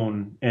their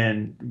own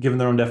and given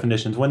their own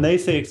definitions. When they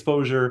say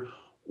exposure,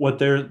 what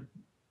they're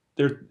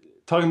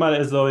talking about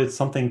it as though it's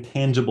something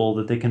tangible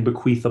that they can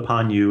bequeath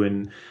upon you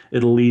and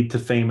it'll lead to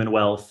fame and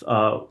wealth.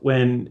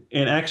 When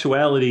in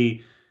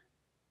actuality,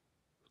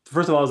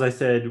 first of all, as I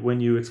said, when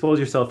you expose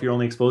yourself, you're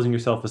only exposing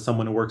yourself as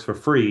someone who works for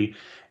free,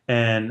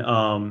 and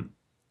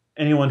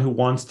anyone who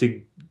wants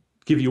to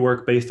give you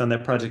work based on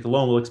that project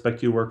alone will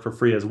expect you to work for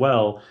free as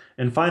well.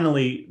 And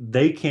finally,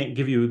 they can't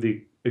give you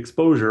the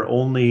exposure.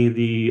 Only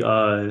the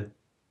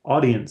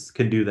audience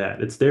can do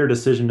that. It's their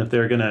decision if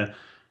they're going to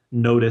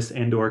notice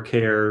and or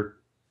care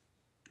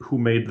who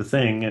made the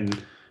thing.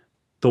 And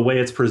the way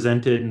it's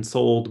presented and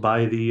sold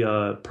by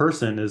the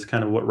person is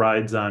kind of what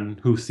rides on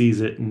who sees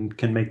it and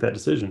can make that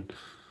decision.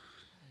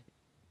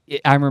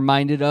 I'm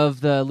reminded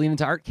of the Lean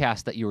Into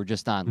Artcast that you were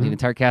just on, Lean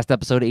Into Artcast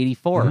episode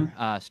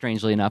 84,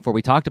 strangely enough, where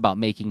we talked about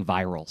making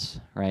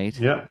virals, right?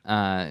 Yeah.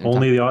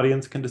 Only the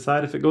audience can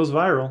decide if it goes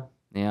viral.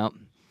 Yeah.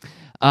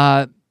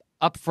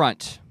 Up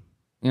front,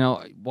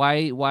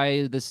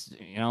 why this,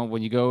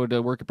 when you go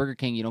to work at Burger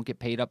King, you don't get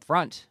paid up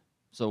front.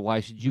 So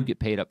why should you get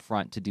paid up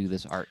front to do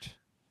this art?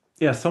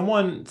 Yeah,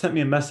 someone sent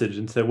me a message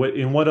and said,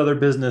 in what other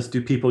business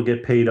do people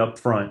get paid up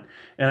front?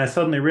 And I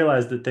suddenly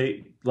realized that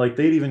they'd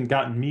even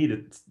gotten me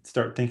to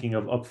start thinking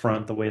of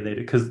upfront the way they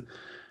did. Because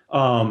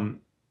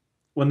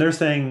when they're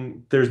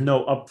saying there's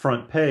no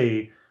upfront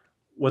pay,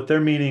 what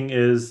they're meaning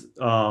is,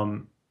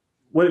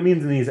 what it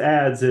means in these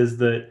ads is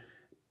that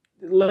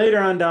later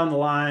on down the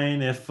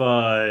line, if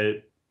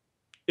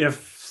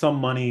some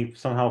money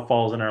somehow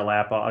falls in our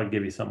lap, I'll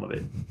give you some of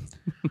it.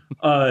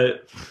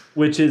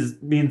 Which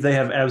means they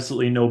have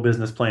absolutely no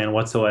business plan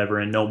whatsoever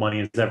and no money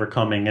is ever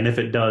coming. And if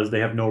it does, they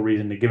have no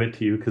reason to give it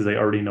to you because they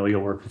already know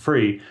you'll work for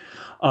free.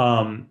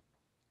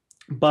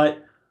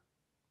 But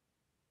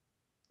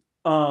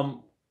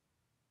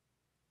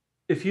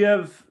if you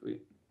have,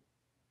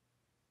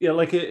 Yeah,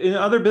 like in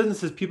other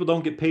businesses, people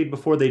don't get paid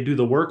before they do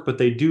the work, but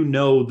they do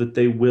know that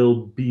they will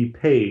be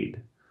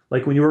paid.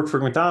 Like when you work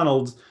for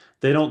McDonald's,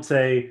 they don't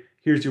say,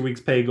 here's your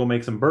week's pay, go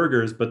make some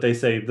burgers, but they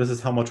say, this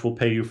is how much we'll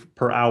pay you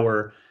per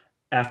hour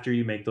after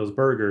you make those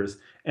burgers.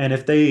 And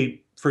if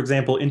they, for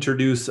example,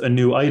 introduce a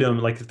new item,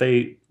 like if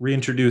they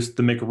reintroduce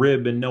the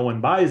McRib and no one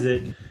buys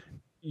it,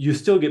 you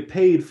still get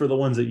paid for the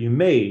ones that you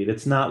made.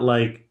 It's not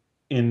like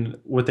in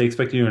what they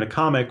expect you to do in a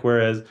comic,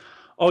 whereas,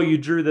 oh, you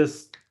drew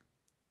this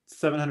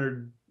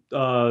 700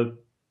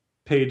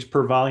 page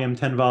per volume,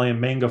 10 volume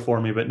manga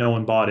for me, but no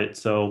one bought it.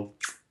 So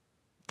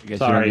I guess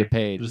sorry, you don't get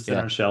paid. Just sit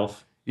on a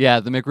shelf. Yeah,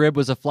 the McRib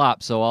was a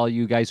flop, so all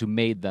you guys who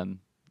made them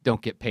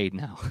don't get paid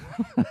now.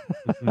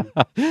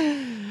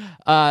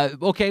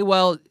 Okay,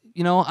 well,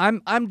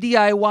 I'm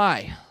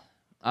DIY.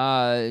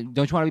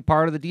 Don't you want to be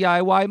part of the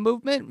DIY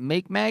movement?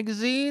 Make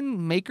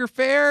magazine, Maker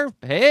Faire.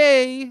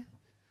 Hey.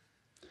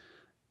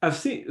 I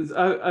see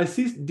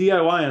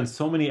DIY on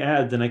so many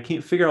ads, and I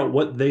can't figure out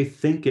what they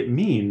think it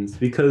means,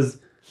 because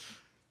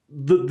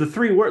the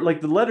three word, like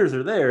the letters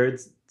are there.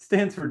 It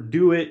stands for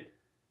do it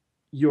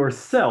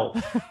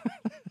yourself.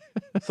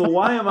 So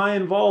why am I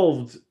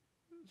involved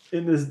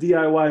in this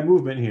DIY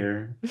movement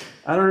here?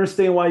 I don't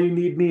understand why you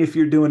need me if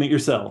you're doing it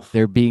yourself.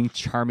 They're being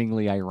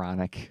charmingly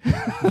ironic.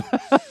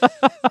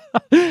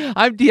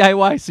 I'm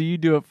DIY, so you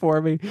do it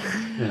for me.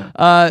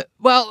 Yeah.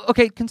 Well,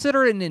 okay,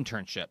 consider it an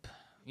internship.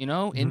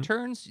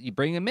 Interns, you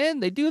bring them in,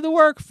 they do the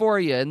work for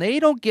you, and they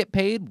don't get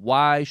paid.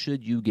 Why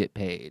should you get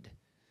paid?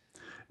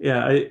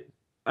 Yeah,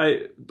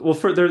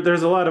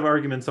 there's a lot of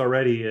arguments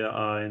already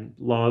in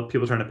law,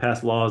 people trying to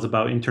pass laws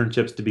about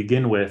internships to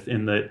begin with,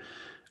 in that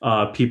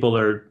people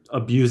are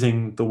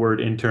abusing the word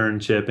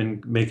internship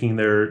and making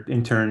their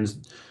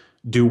interns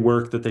do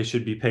work that they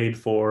should be paid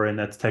for, and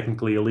that's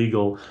technically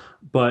illegal.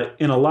 But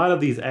in a lot of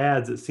these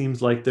ads, it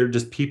seems like they're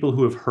just people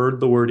who have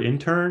heard the word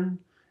intern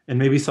and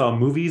maybe saw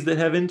movies that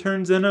have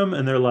interns in them,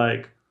 and they're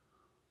like,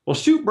 well,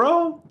 shoot,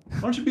 bro, why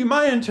don't you be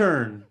my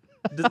intern?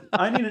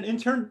 I need an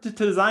intern to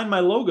design my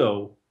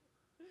logo.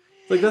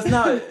 Like, that's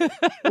not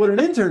what an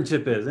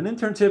internship is. An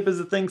internship is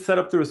a thing set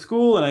up through a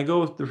school, and I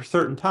go through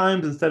certain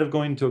times instead of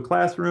going to a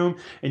classroom,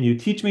 and you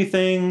teach me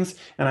things,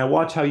 and I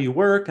watch how you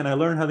work, and I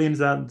learn how the ins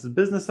and outs of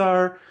business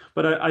are.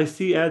 But I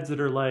see ads that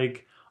are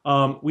like,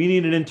 we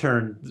need an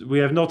intern. We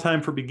have no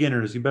time for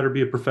beginners. You better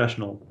be a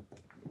professional.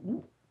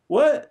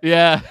 What?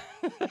 Yeah.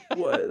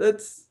 What?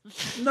 That's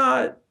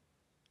not...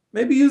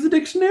 Maybe use a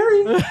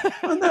dictionary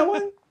on that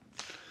one.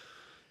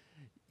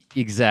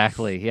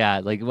 Exactly.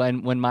 Yeah. Like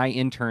when my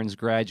interns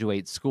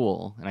graduate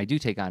school, and I do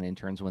take on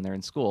interns when they're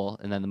in school,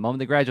 and then the moment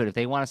they graduate, if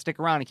they want to stick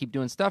around and keep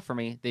doing stuff for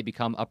me, they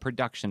become a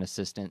production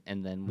assistant,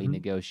 and then we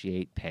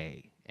negotiate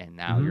pay. And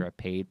now you're a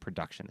paid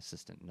production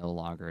assistant, no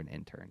longer an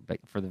intern, but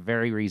for the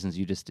very reasons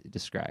you just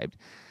described.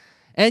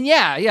 And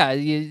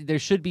there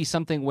should be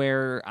something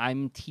where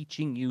I'm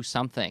teaching you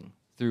something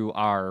through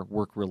our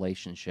work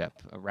relationship,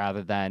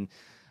 rather than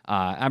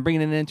I'm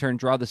bringing in an intern,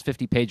 draw this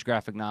 50-page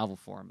graphic novel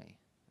for me.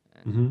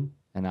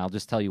 And I'll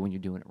just tell you when you're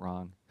doing it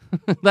wrong.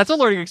 That's a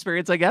learning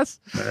experience, I guess.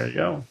 There you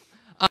go.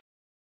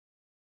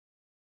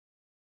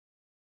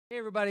 Hey,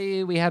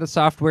 everybody. We had a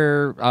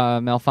software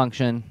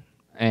malfunction,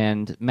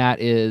 and Matt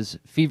is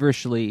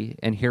feverishly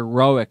and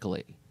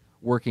heroically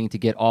working to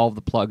get all of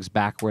the plugs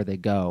back where they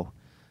go.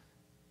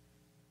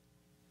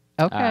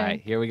 Okay. All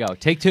right, here we go.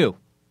 Take two.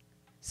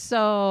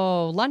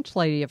 So, Lunch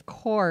Lady, of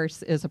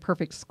course, is a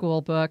perfect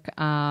school book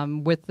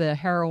with the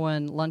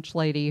heroine lunch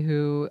lady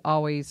who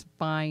always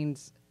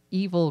finds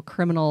evil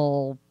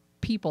criminal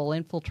people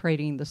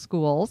infiltrating the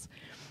schools.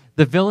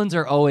 The villains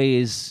are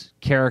always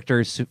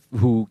characters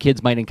who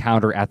kids might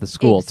encounter at the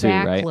school, too,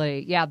 right?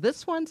 Exactly. Yeah,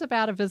 this one's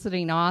about a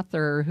visiting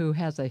author who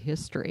has a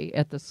history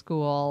at the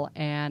school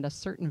and a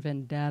certain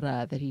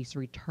vendetta that he's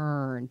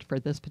returned for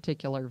this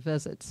particular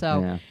visit.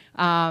 So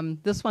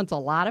this one's a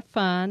lot of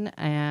fun.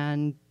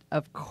 And,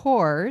 of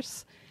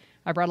course,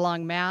 I brought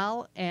along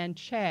Mal and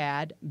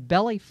Chad,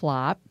 Belly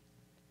Flop.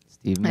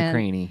 Stephen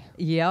McCraney.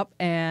 Yep.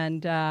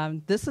 And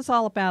this is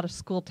all about a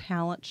school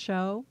talent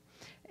show,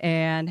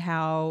 and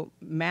how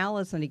Mal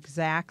isn't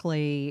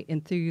exactly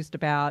enthused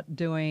about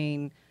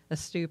doing a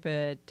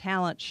stupid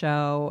talent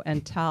show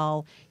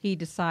until he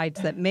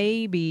decides that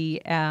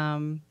maybe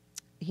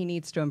he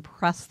needs to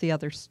impress the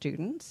other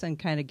students and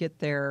kind of get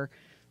their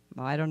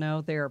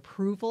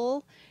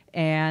approval.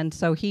 And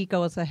so he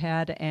goes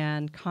ahead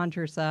and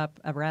conjures up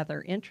a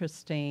rather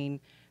interesting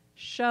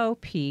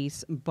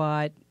showpiece,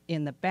 but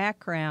in the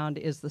background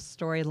is the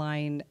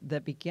storyline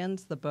that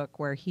begins the book,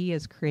 where he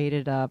has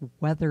created a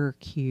weather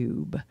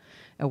cube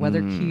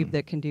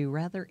that can do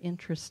rather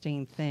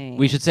interesting things.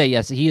 We should say,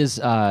 yes, he is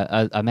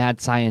a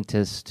mad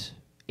scientist,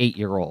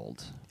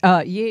 8-year-old.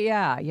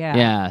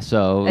 Yeah.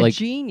 So a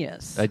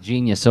genius.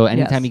 So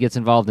anytime he gets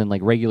involved in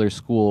like regular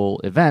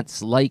school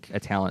events, like a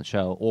talent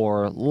show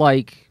or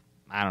like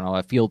I don't know,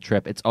 a field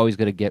trip, it's always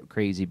going to get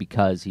crazy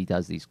because he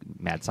does these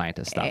mad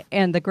scientist stuff.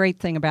 And the great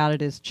thing about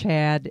it is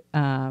Chad,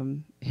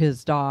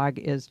 his dog,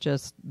 is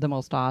just the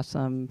most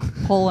awesome,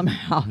 pull him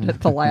out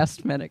at the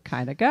last minute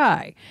kind of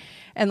guy.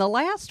 And the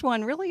last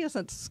one really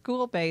isn't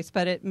school-based,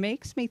 but it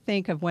makes me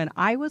think of when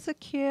I was a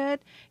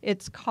kid.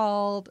 It's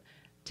called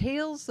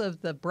Tales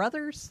of the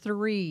Brothers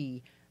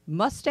 3,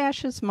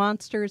 Mustaches,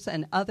 Monsters,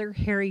 and Other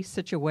Hairy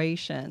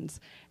Situations.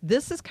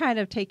 This is kind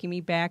of taking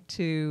me back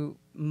to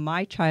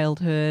my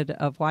childhood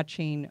of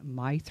watching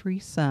My Three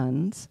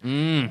Sons.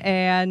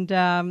 And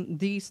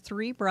these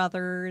three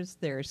brothers,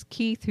 there's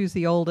Keith, who's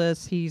the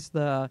oldest. He's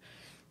the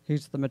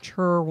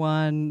mature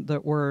one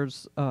that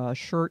wears a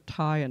shirt,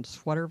 tie, and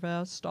sweater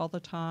vest all the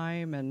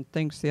time and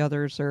thinks the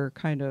others are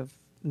kind of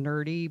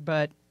nerdy.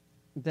 But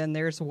then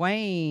there's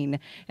Wayne,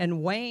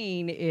 and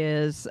Wayne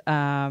is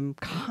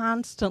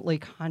constantly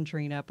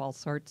conjuring up all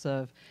sorts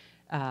of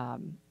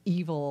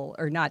evil,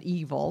 or not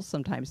evil,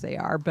 sometimes they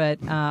are, but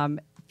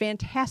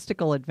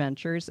fantastical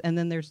adventures. And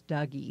then there's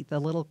Dougie,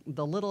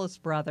 the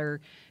littlest brother,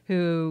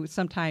 who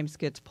sometimes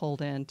gets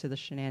pulled into the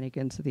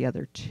shenanigans of the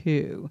other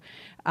two.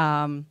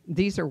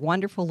 These are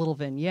wonderful little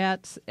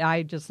vignettes.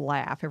 I just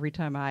laugh every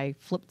time I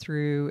flip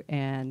through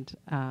and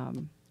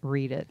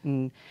read it.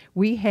 And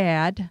we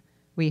had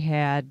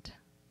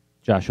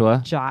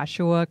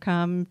Joshua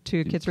come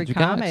to Kids Read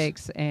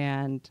Comics,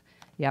 and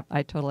yep,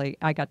 I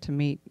got to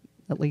meet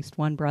at least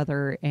one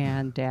brother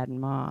and dad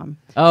and mom.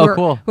 Oh,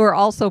 cool. Who are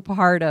also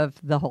part of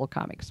the whole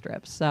comic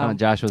strip. So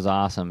Josh was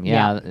awesome.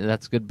 Yeah,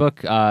 that's a good book.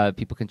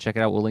 People can check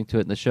it out. We'll link to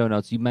it in the show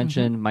notes. You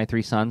mentioned My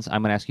Three Sons.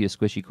 I'm going to ask you a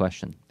squishy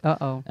question.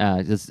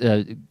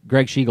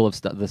 Greg Schiegel of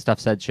the Stuff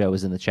Said Show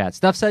is in the chat.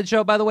 Stuff Said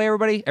Show, by the way,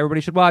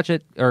 everybody should watch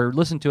it or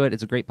listen to it.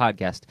 It's a great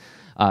podcast.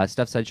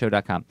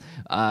 StuffSaidShow.com.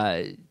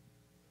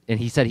 And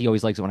he said he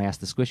always likes it when I ask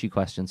the squishy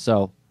question.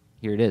 So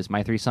here it is.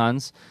 My Three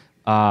Sons.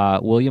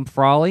 William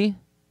Frawley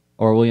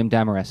or William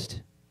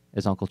Demarest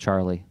as Uncle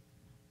Charlie?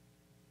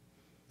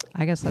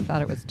 I guess I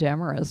thought it was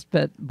Demarest,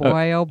 but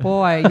boy, oh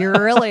boy,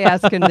 you're really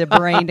asking the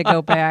brain to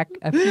go back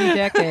a few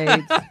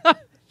decades.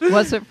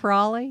 Was it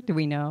Frawley? Do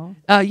we know?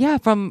 Yeah,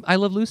 from I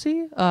Love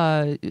Lucy.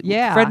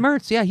 Yeah. Fred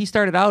Mertz. Yeah, he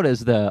started out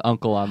as the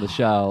uncle on the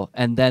show,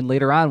 and then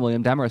later on,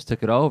 William Demarest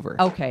took it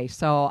over. Okay,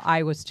 so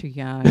I was too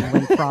young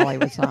when Frawley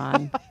was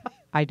on.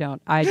 I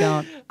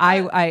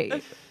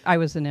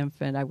was an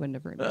infant. I wouldn't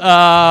have remembered.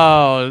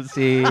 Oh,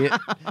 see,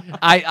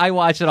 I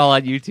watch it all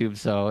on YouTube,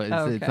 so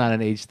it's not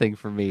an age thing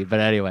for me.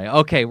 But anyway,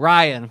 okay,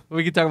 Ryan,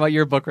 we can talk about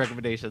your book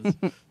recommendations.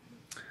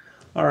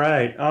 All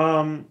right.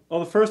 Well,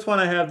 the first one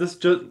I have, this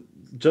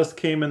just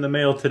came in the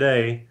mail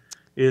today,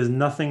 is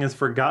Nothing is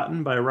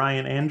Forgotten by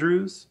Ryan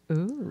Andrews.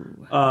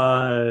 Ooh.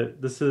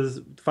 This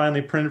is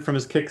finally printed from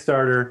his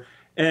Kickstarter,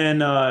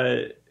 and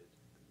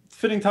it's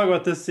fitting to talk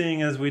about this,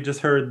 seeing as we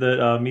just heard that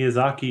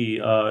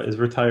Miyazaki is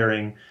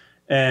retiring.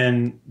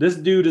 And this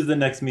dude is the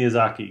next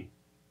Miyazaki.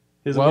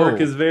 His work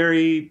is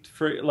very,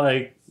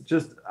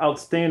 just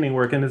outstanding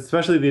work, and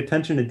especially the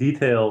attention to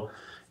detail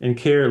and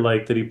care,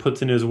 that he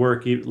puts in his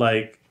work.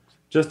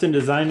 Just in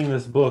designing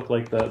this book,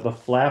 the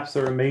flaps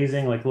are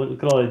amazing.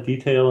 Look at all the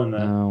detail and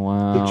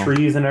the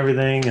trees and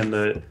everything, and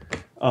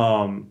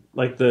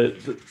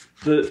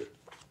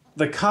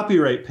the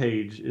copyright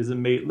page is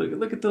amazing.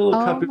 Look at the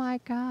little copy. Oh my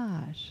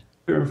gosh!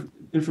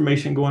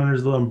 Information going under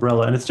his little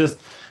umbrella, and it's just.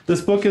 This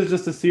book is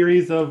just a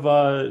series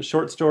of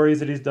short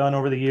stories that he's done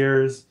over the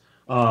years.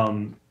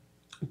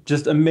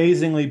 Just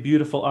amazingly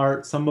beautiful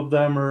art. Some of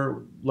them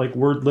are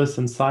wordless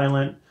and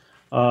silent.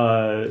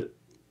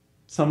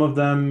 Some of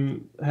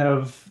them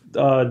have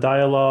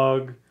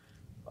dialogue.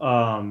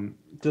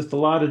 Just a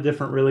lot of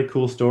different really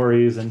cool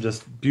stories and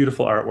just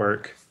beautiful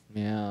artwork.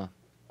 Yeah.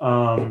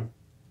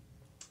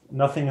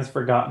 Nothing is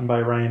Forgotten by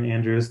Ryan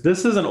Andrews.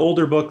 This is an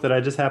older book that I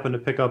just happened to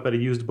pick up at a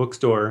used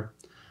bookstore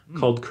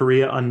called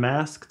Korea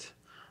Unmasked.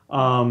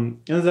 And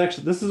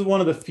this is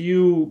one of the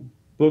few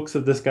books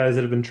of this guy's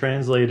that have been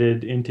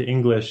translated into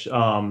English.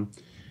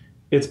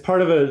 It's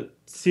part of a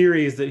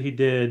series that he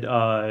did,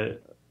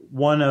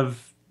 one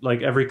of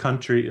every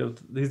country.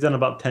 He's done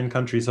about 10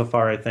 countries so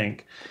far, I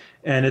think.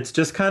 And it's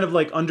just kind of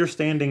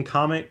understanding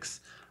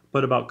comics,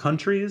 but about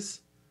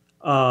countries.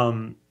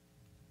 And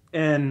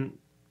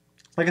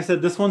like I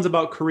said, this one's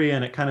about Korea,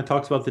 and it kind of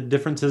talks about the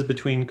differences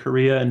between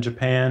Korea and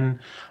Japan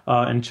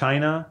and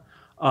China.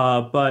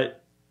 But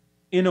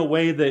in a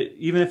way that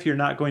even if you're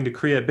not going to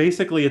Korea,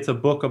 basically it's a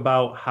book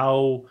about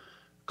how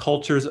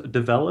cultures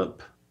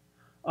develop.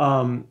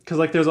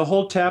 Because there's a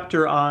whole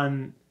chapter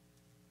on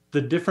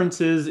the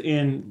differences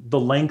in the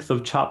length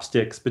of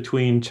chopsticks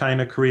between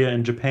China, Korea,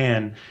 and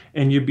Japan.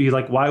 And you'd be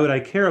like, why would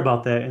I care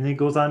about that? And he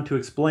goes on to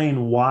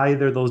explain why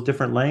they're those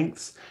different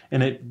lengths.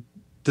 And it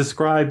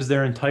describes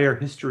their entire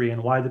history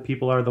and why the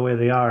people are the way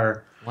they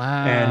are.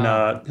 Wow.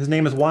 And his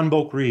name is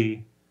Wonbok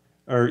Ri,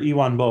 or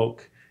Iwan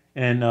Bok.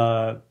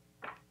 And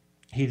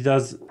he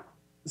does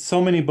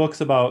so many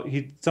books about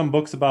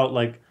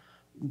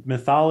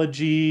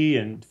mythology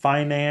and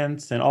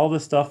finance and all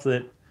this stuff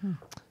that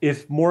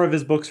if more of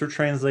his books were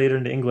translated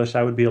into English,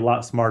 I would be a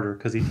lot smarter,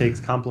 because he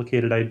takes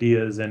complicated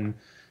ideas and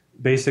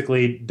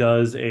basically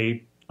does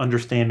a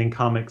understanding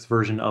comics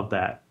version of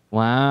that.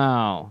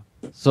 Wow.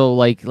 So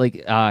like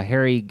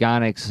Harry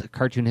Connick's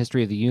Cartoon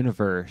History of the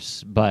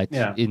Universe, but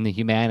Yeah. in the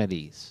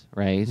humanities,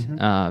 right?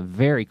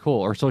 Very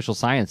cool, or social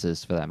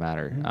sciences for that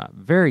matter.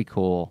 Very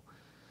cool.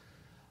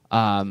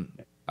 Are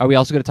we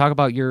also going to talk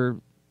about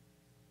your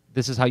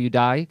 "This Is How You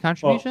Die"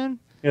 contribution?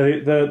 Well,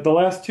 yeah, the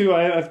last two,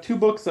 I have two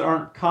books that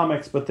aren't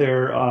comics, but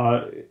they're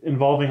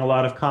involving a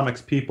lot of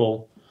comics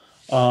people.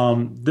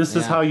 This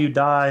Is How You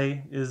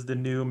Die is the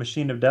new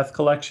Machine of Death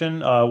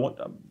collection.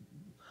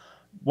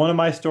 One of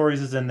my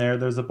stories is in there.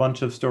 There's a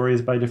bunch of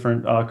stories by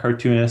different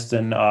cartoonists,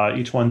 and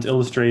each one's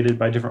illustrated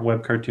by different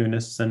web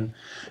cartoonists and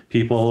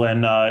people.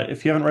 And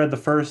if you haven't read the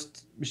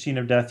first Machine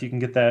of Death, you can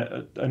get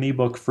that an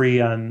ebook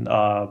free on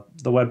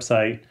the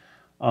website,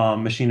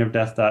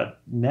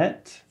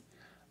 machineofdeath.net.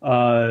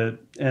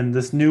 And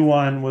this new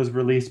one was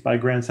released by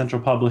Grand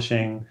Central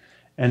Publishing,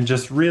 and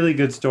just really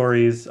good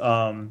stories.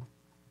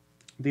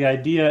 The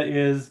idea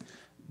is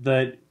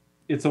that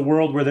it's a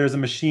world where there's a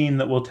machine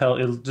that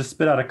it'll just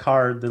spit out a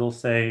card that'll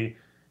say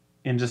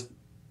in just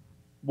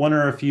one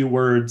or a few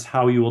words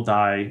how you will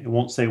die. It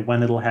won't say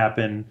when it'll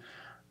happen,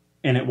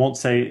 and it won't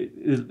say,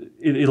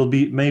 it'll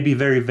be maybe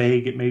very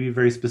vague, it may be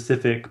very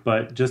specific,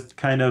 but just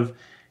kind of,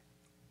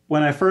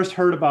 when I first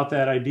heard about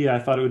that idea, I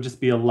thought it would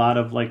just be a lot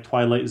of like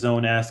Twilight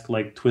Zone-esque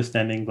like twist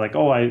ending, like,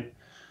 oh,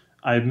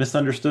 I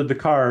misunderstood the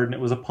card and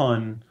it was a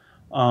pun.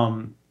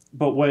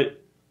 But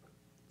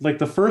like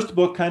the first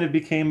book kind of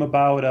became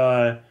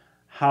about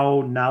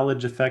how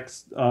knowledge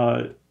affects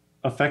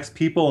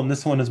people, and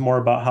this one is more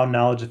about how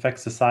knowledge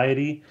affects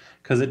society,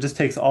 because it just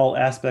takes all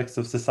aspects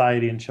of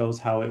society and shows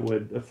how it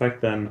would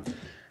affect them.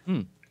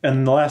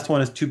 And the last one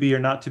is To Be or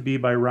Not to Be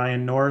by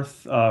Ryan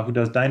North, who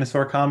does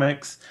dinosaur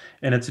comics,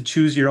 and it's a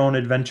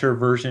choose-your-own-adventure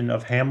version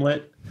of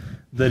Hamlet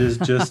that is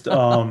just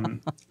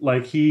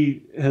like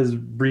he has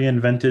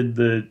reinvented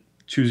the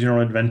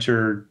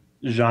choose-your-own-adventure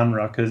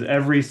genre, because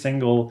every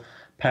single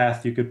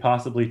path you could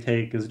possibly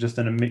take is just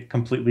a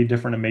completely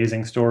different,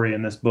 amazing story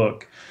in this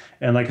book.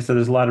 And like I said,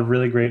 there's a lot of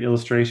really great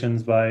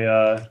illustrations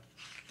by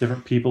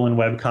different people in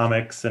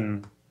webcomics,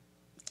 and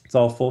it's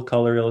all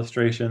full-color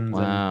illustrations.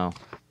 Wow. And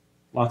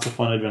lots of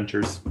fun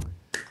adventures.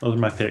 Those are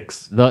my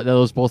picks.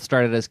 Those both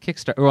started as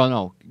Kickstarter. Well,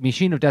 no,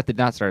 Machine of Death did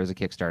not start as a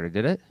Kickstarter,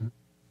 did it?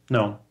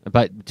 No.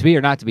 But To Be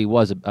or Not to Be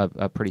was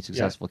a pretty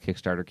successful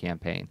Kickstarter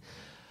campaign.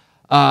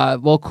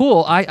 Well,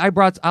 cool.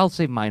 I'll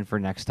save mine for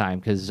next time,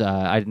 because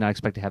I did not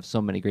expect to have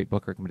so many great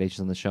book recommendations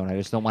on the show, and I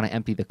just don't want to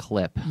empty the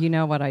clip. You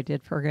know what I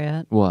did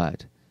forget?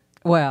 What?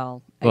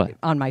 Well, What?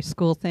 on my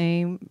school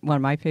theme, one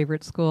of my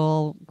favorite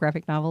school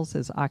graphic novels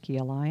is Aki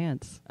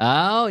Alliance.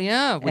 Oh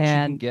yeah, which you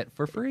can And- get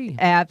for free.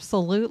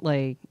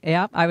 Absolutely.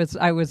 Yep.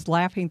 I was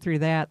laughing through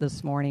that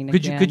this morning.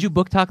 Could you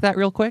book talk that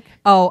real quick?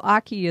 Oh,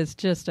 Aki is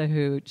just a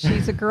hoot.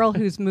 She's a girl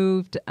who's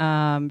moved.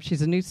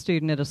 She's a new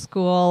student at a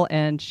school,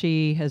 and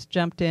she has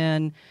jumped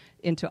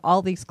into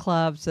all these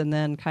clubs and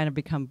then kind of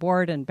become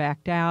bored and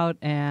backed out,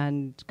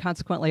 and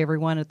consequently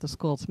everyone at the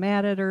school's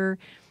mad at her.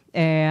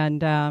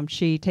 And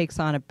she takes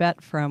on a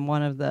bet from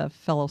one of the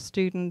fellow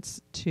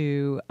students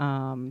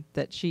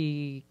that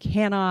she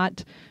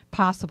cannot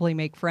possibly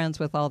make friends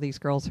with all these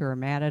girls who are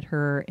mad at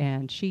her,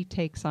 and she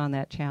takes on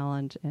that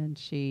challenge, and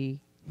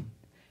she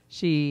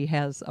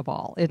has a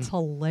ball. It's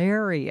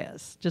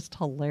hilarious, just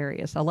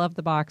hilarious. I love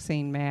the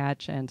boxing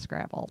match and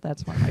Scrabble.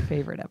 That's one of my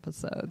favorite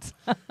episodes.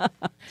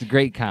 It's a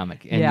great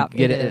comic, and Yeah, you can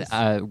get it is.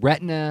 a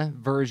Retina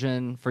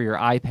version for your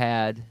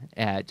iPad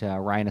at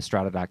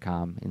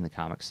ryanestrada.com in the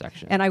comics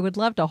section. And I would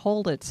love to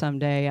hold it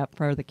someday up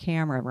for the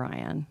camera,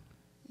 Ryan.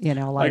 You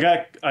know, like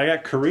I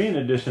got Korean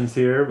editions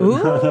here, but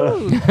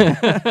ooh.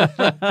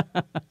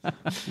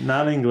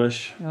 not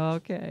English.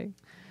 Okay.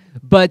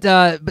 But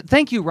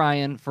thank you,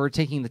 Ryan, for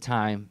taking the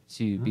time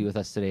to be with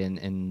us today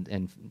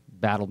and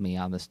battle me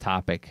on this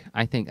topic.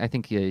 I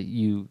think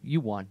you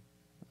won.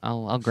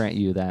 I'll grant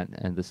you that.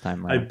 And this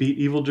time I around, beat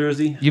Evil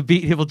Jersey. you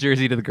beat Evil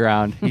Jersey to the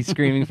ground. He's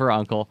screaming for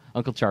Uncle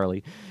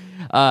Charlie.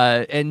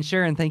 And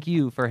Sharon, thank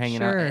you for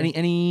hanging out. Sure.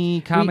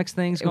 Any comics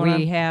things going on?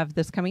 We have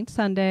this coming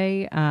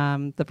Sunday,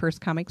 the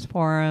first comics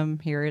forum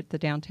here at the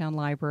downtown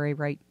library,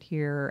 right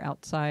here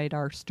outside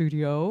our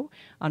studio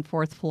on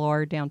 4th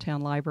floor, downtown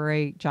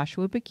library.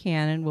 Joshua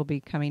Buchanan will be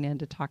coming in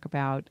to talk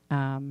about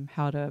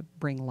how to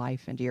bring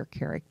life into your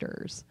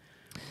characters.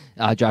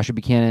 Joshua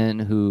Buchanan,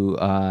 who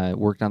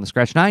worked on the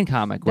Scratch 9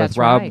 comic with That's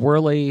Rob right.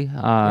 Worley,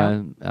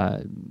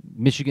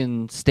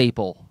 Michigan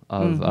staple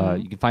of.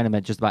 You can find him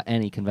at just about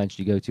any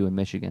convention you go to in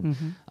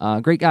Michigan.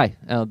 Great guy.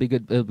 It'll be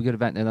good. It'll be a good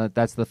event, and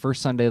that's the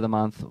first Sunday of the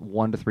month,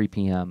 1 to 3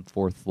 p.m.,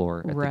 4th floor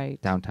at the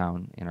Right.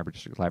 downtown Ann Arbor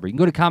District Library. You can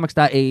go to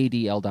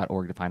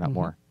comics.aadl.org to find out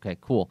more. Okay,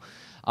 cool.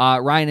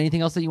 Ryan,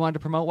 anything else that you wanted to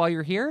promote while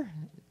you're here?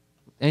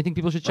 Anything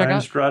people should check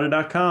out?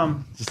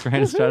 RyanEstrada.com. Just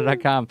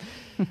ryanestrada.com.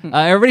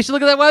 Everybody should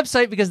look at that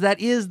website, because that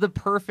is the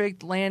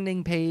perfect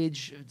landing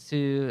page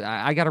to.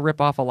 I got to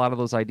rip off a lot of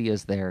those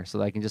ideas there, so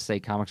that I can just say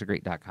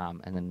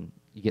comicsaregreat.com, and then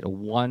you get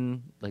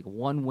one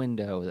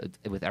window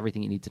with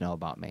everything you need to know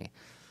about me.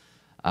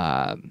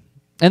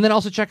 And then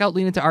also check out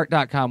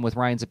leanintoart.com with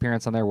Ryan's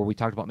appearance on there where we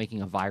talked about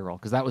making a viral,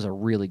 because that was a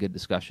really good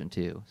discussion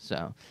too.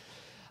 So,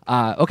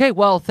 okay,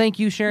 well, thank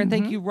you, Sharon.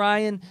 Thank you,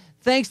 Ryan.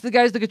 Thanks to the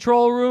guys at the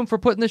control room for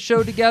putting this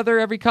show together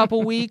every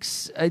couple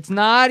weeks. It's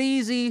not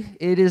easy.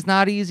 It is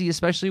not easy,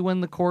 especially when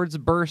the cords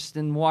burst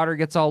and water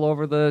gets all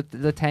over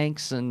the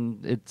tanks,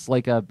 and it's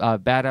like a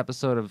bad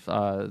episode of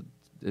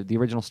the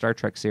original Star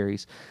Trek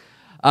series.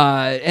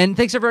 And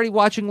thanks everybody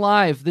watching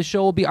live. This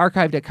show will be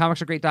archived at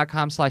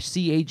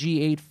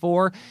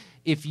comicsaregreat.com/CAG84.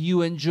 If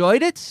you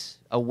enjoyed it,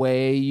 a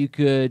way you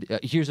could,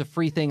 here's a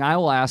free thing I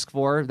will ask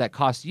for that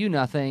costs you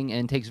nothing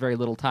and takes very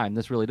little time.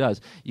 This really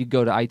does. You could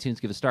go to iTunes,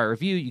 give a star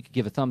review. You could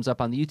give a thumbs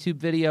up on the YouTube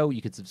video.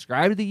 You could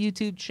subscribe to the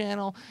YouTube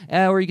channel,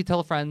 or you could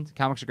tell a friend.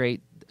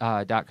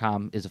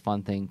 comicsaregreat.com is a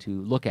fun thing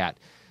to look at.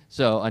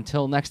 So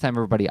until next time,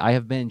 everybody, I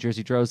have been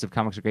Jersey Drozd of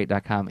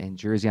comicsaregreat.com and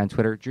Jersey on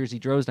Twitter, Jersey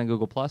Drozd on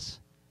Google+.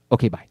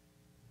 Okay, bye.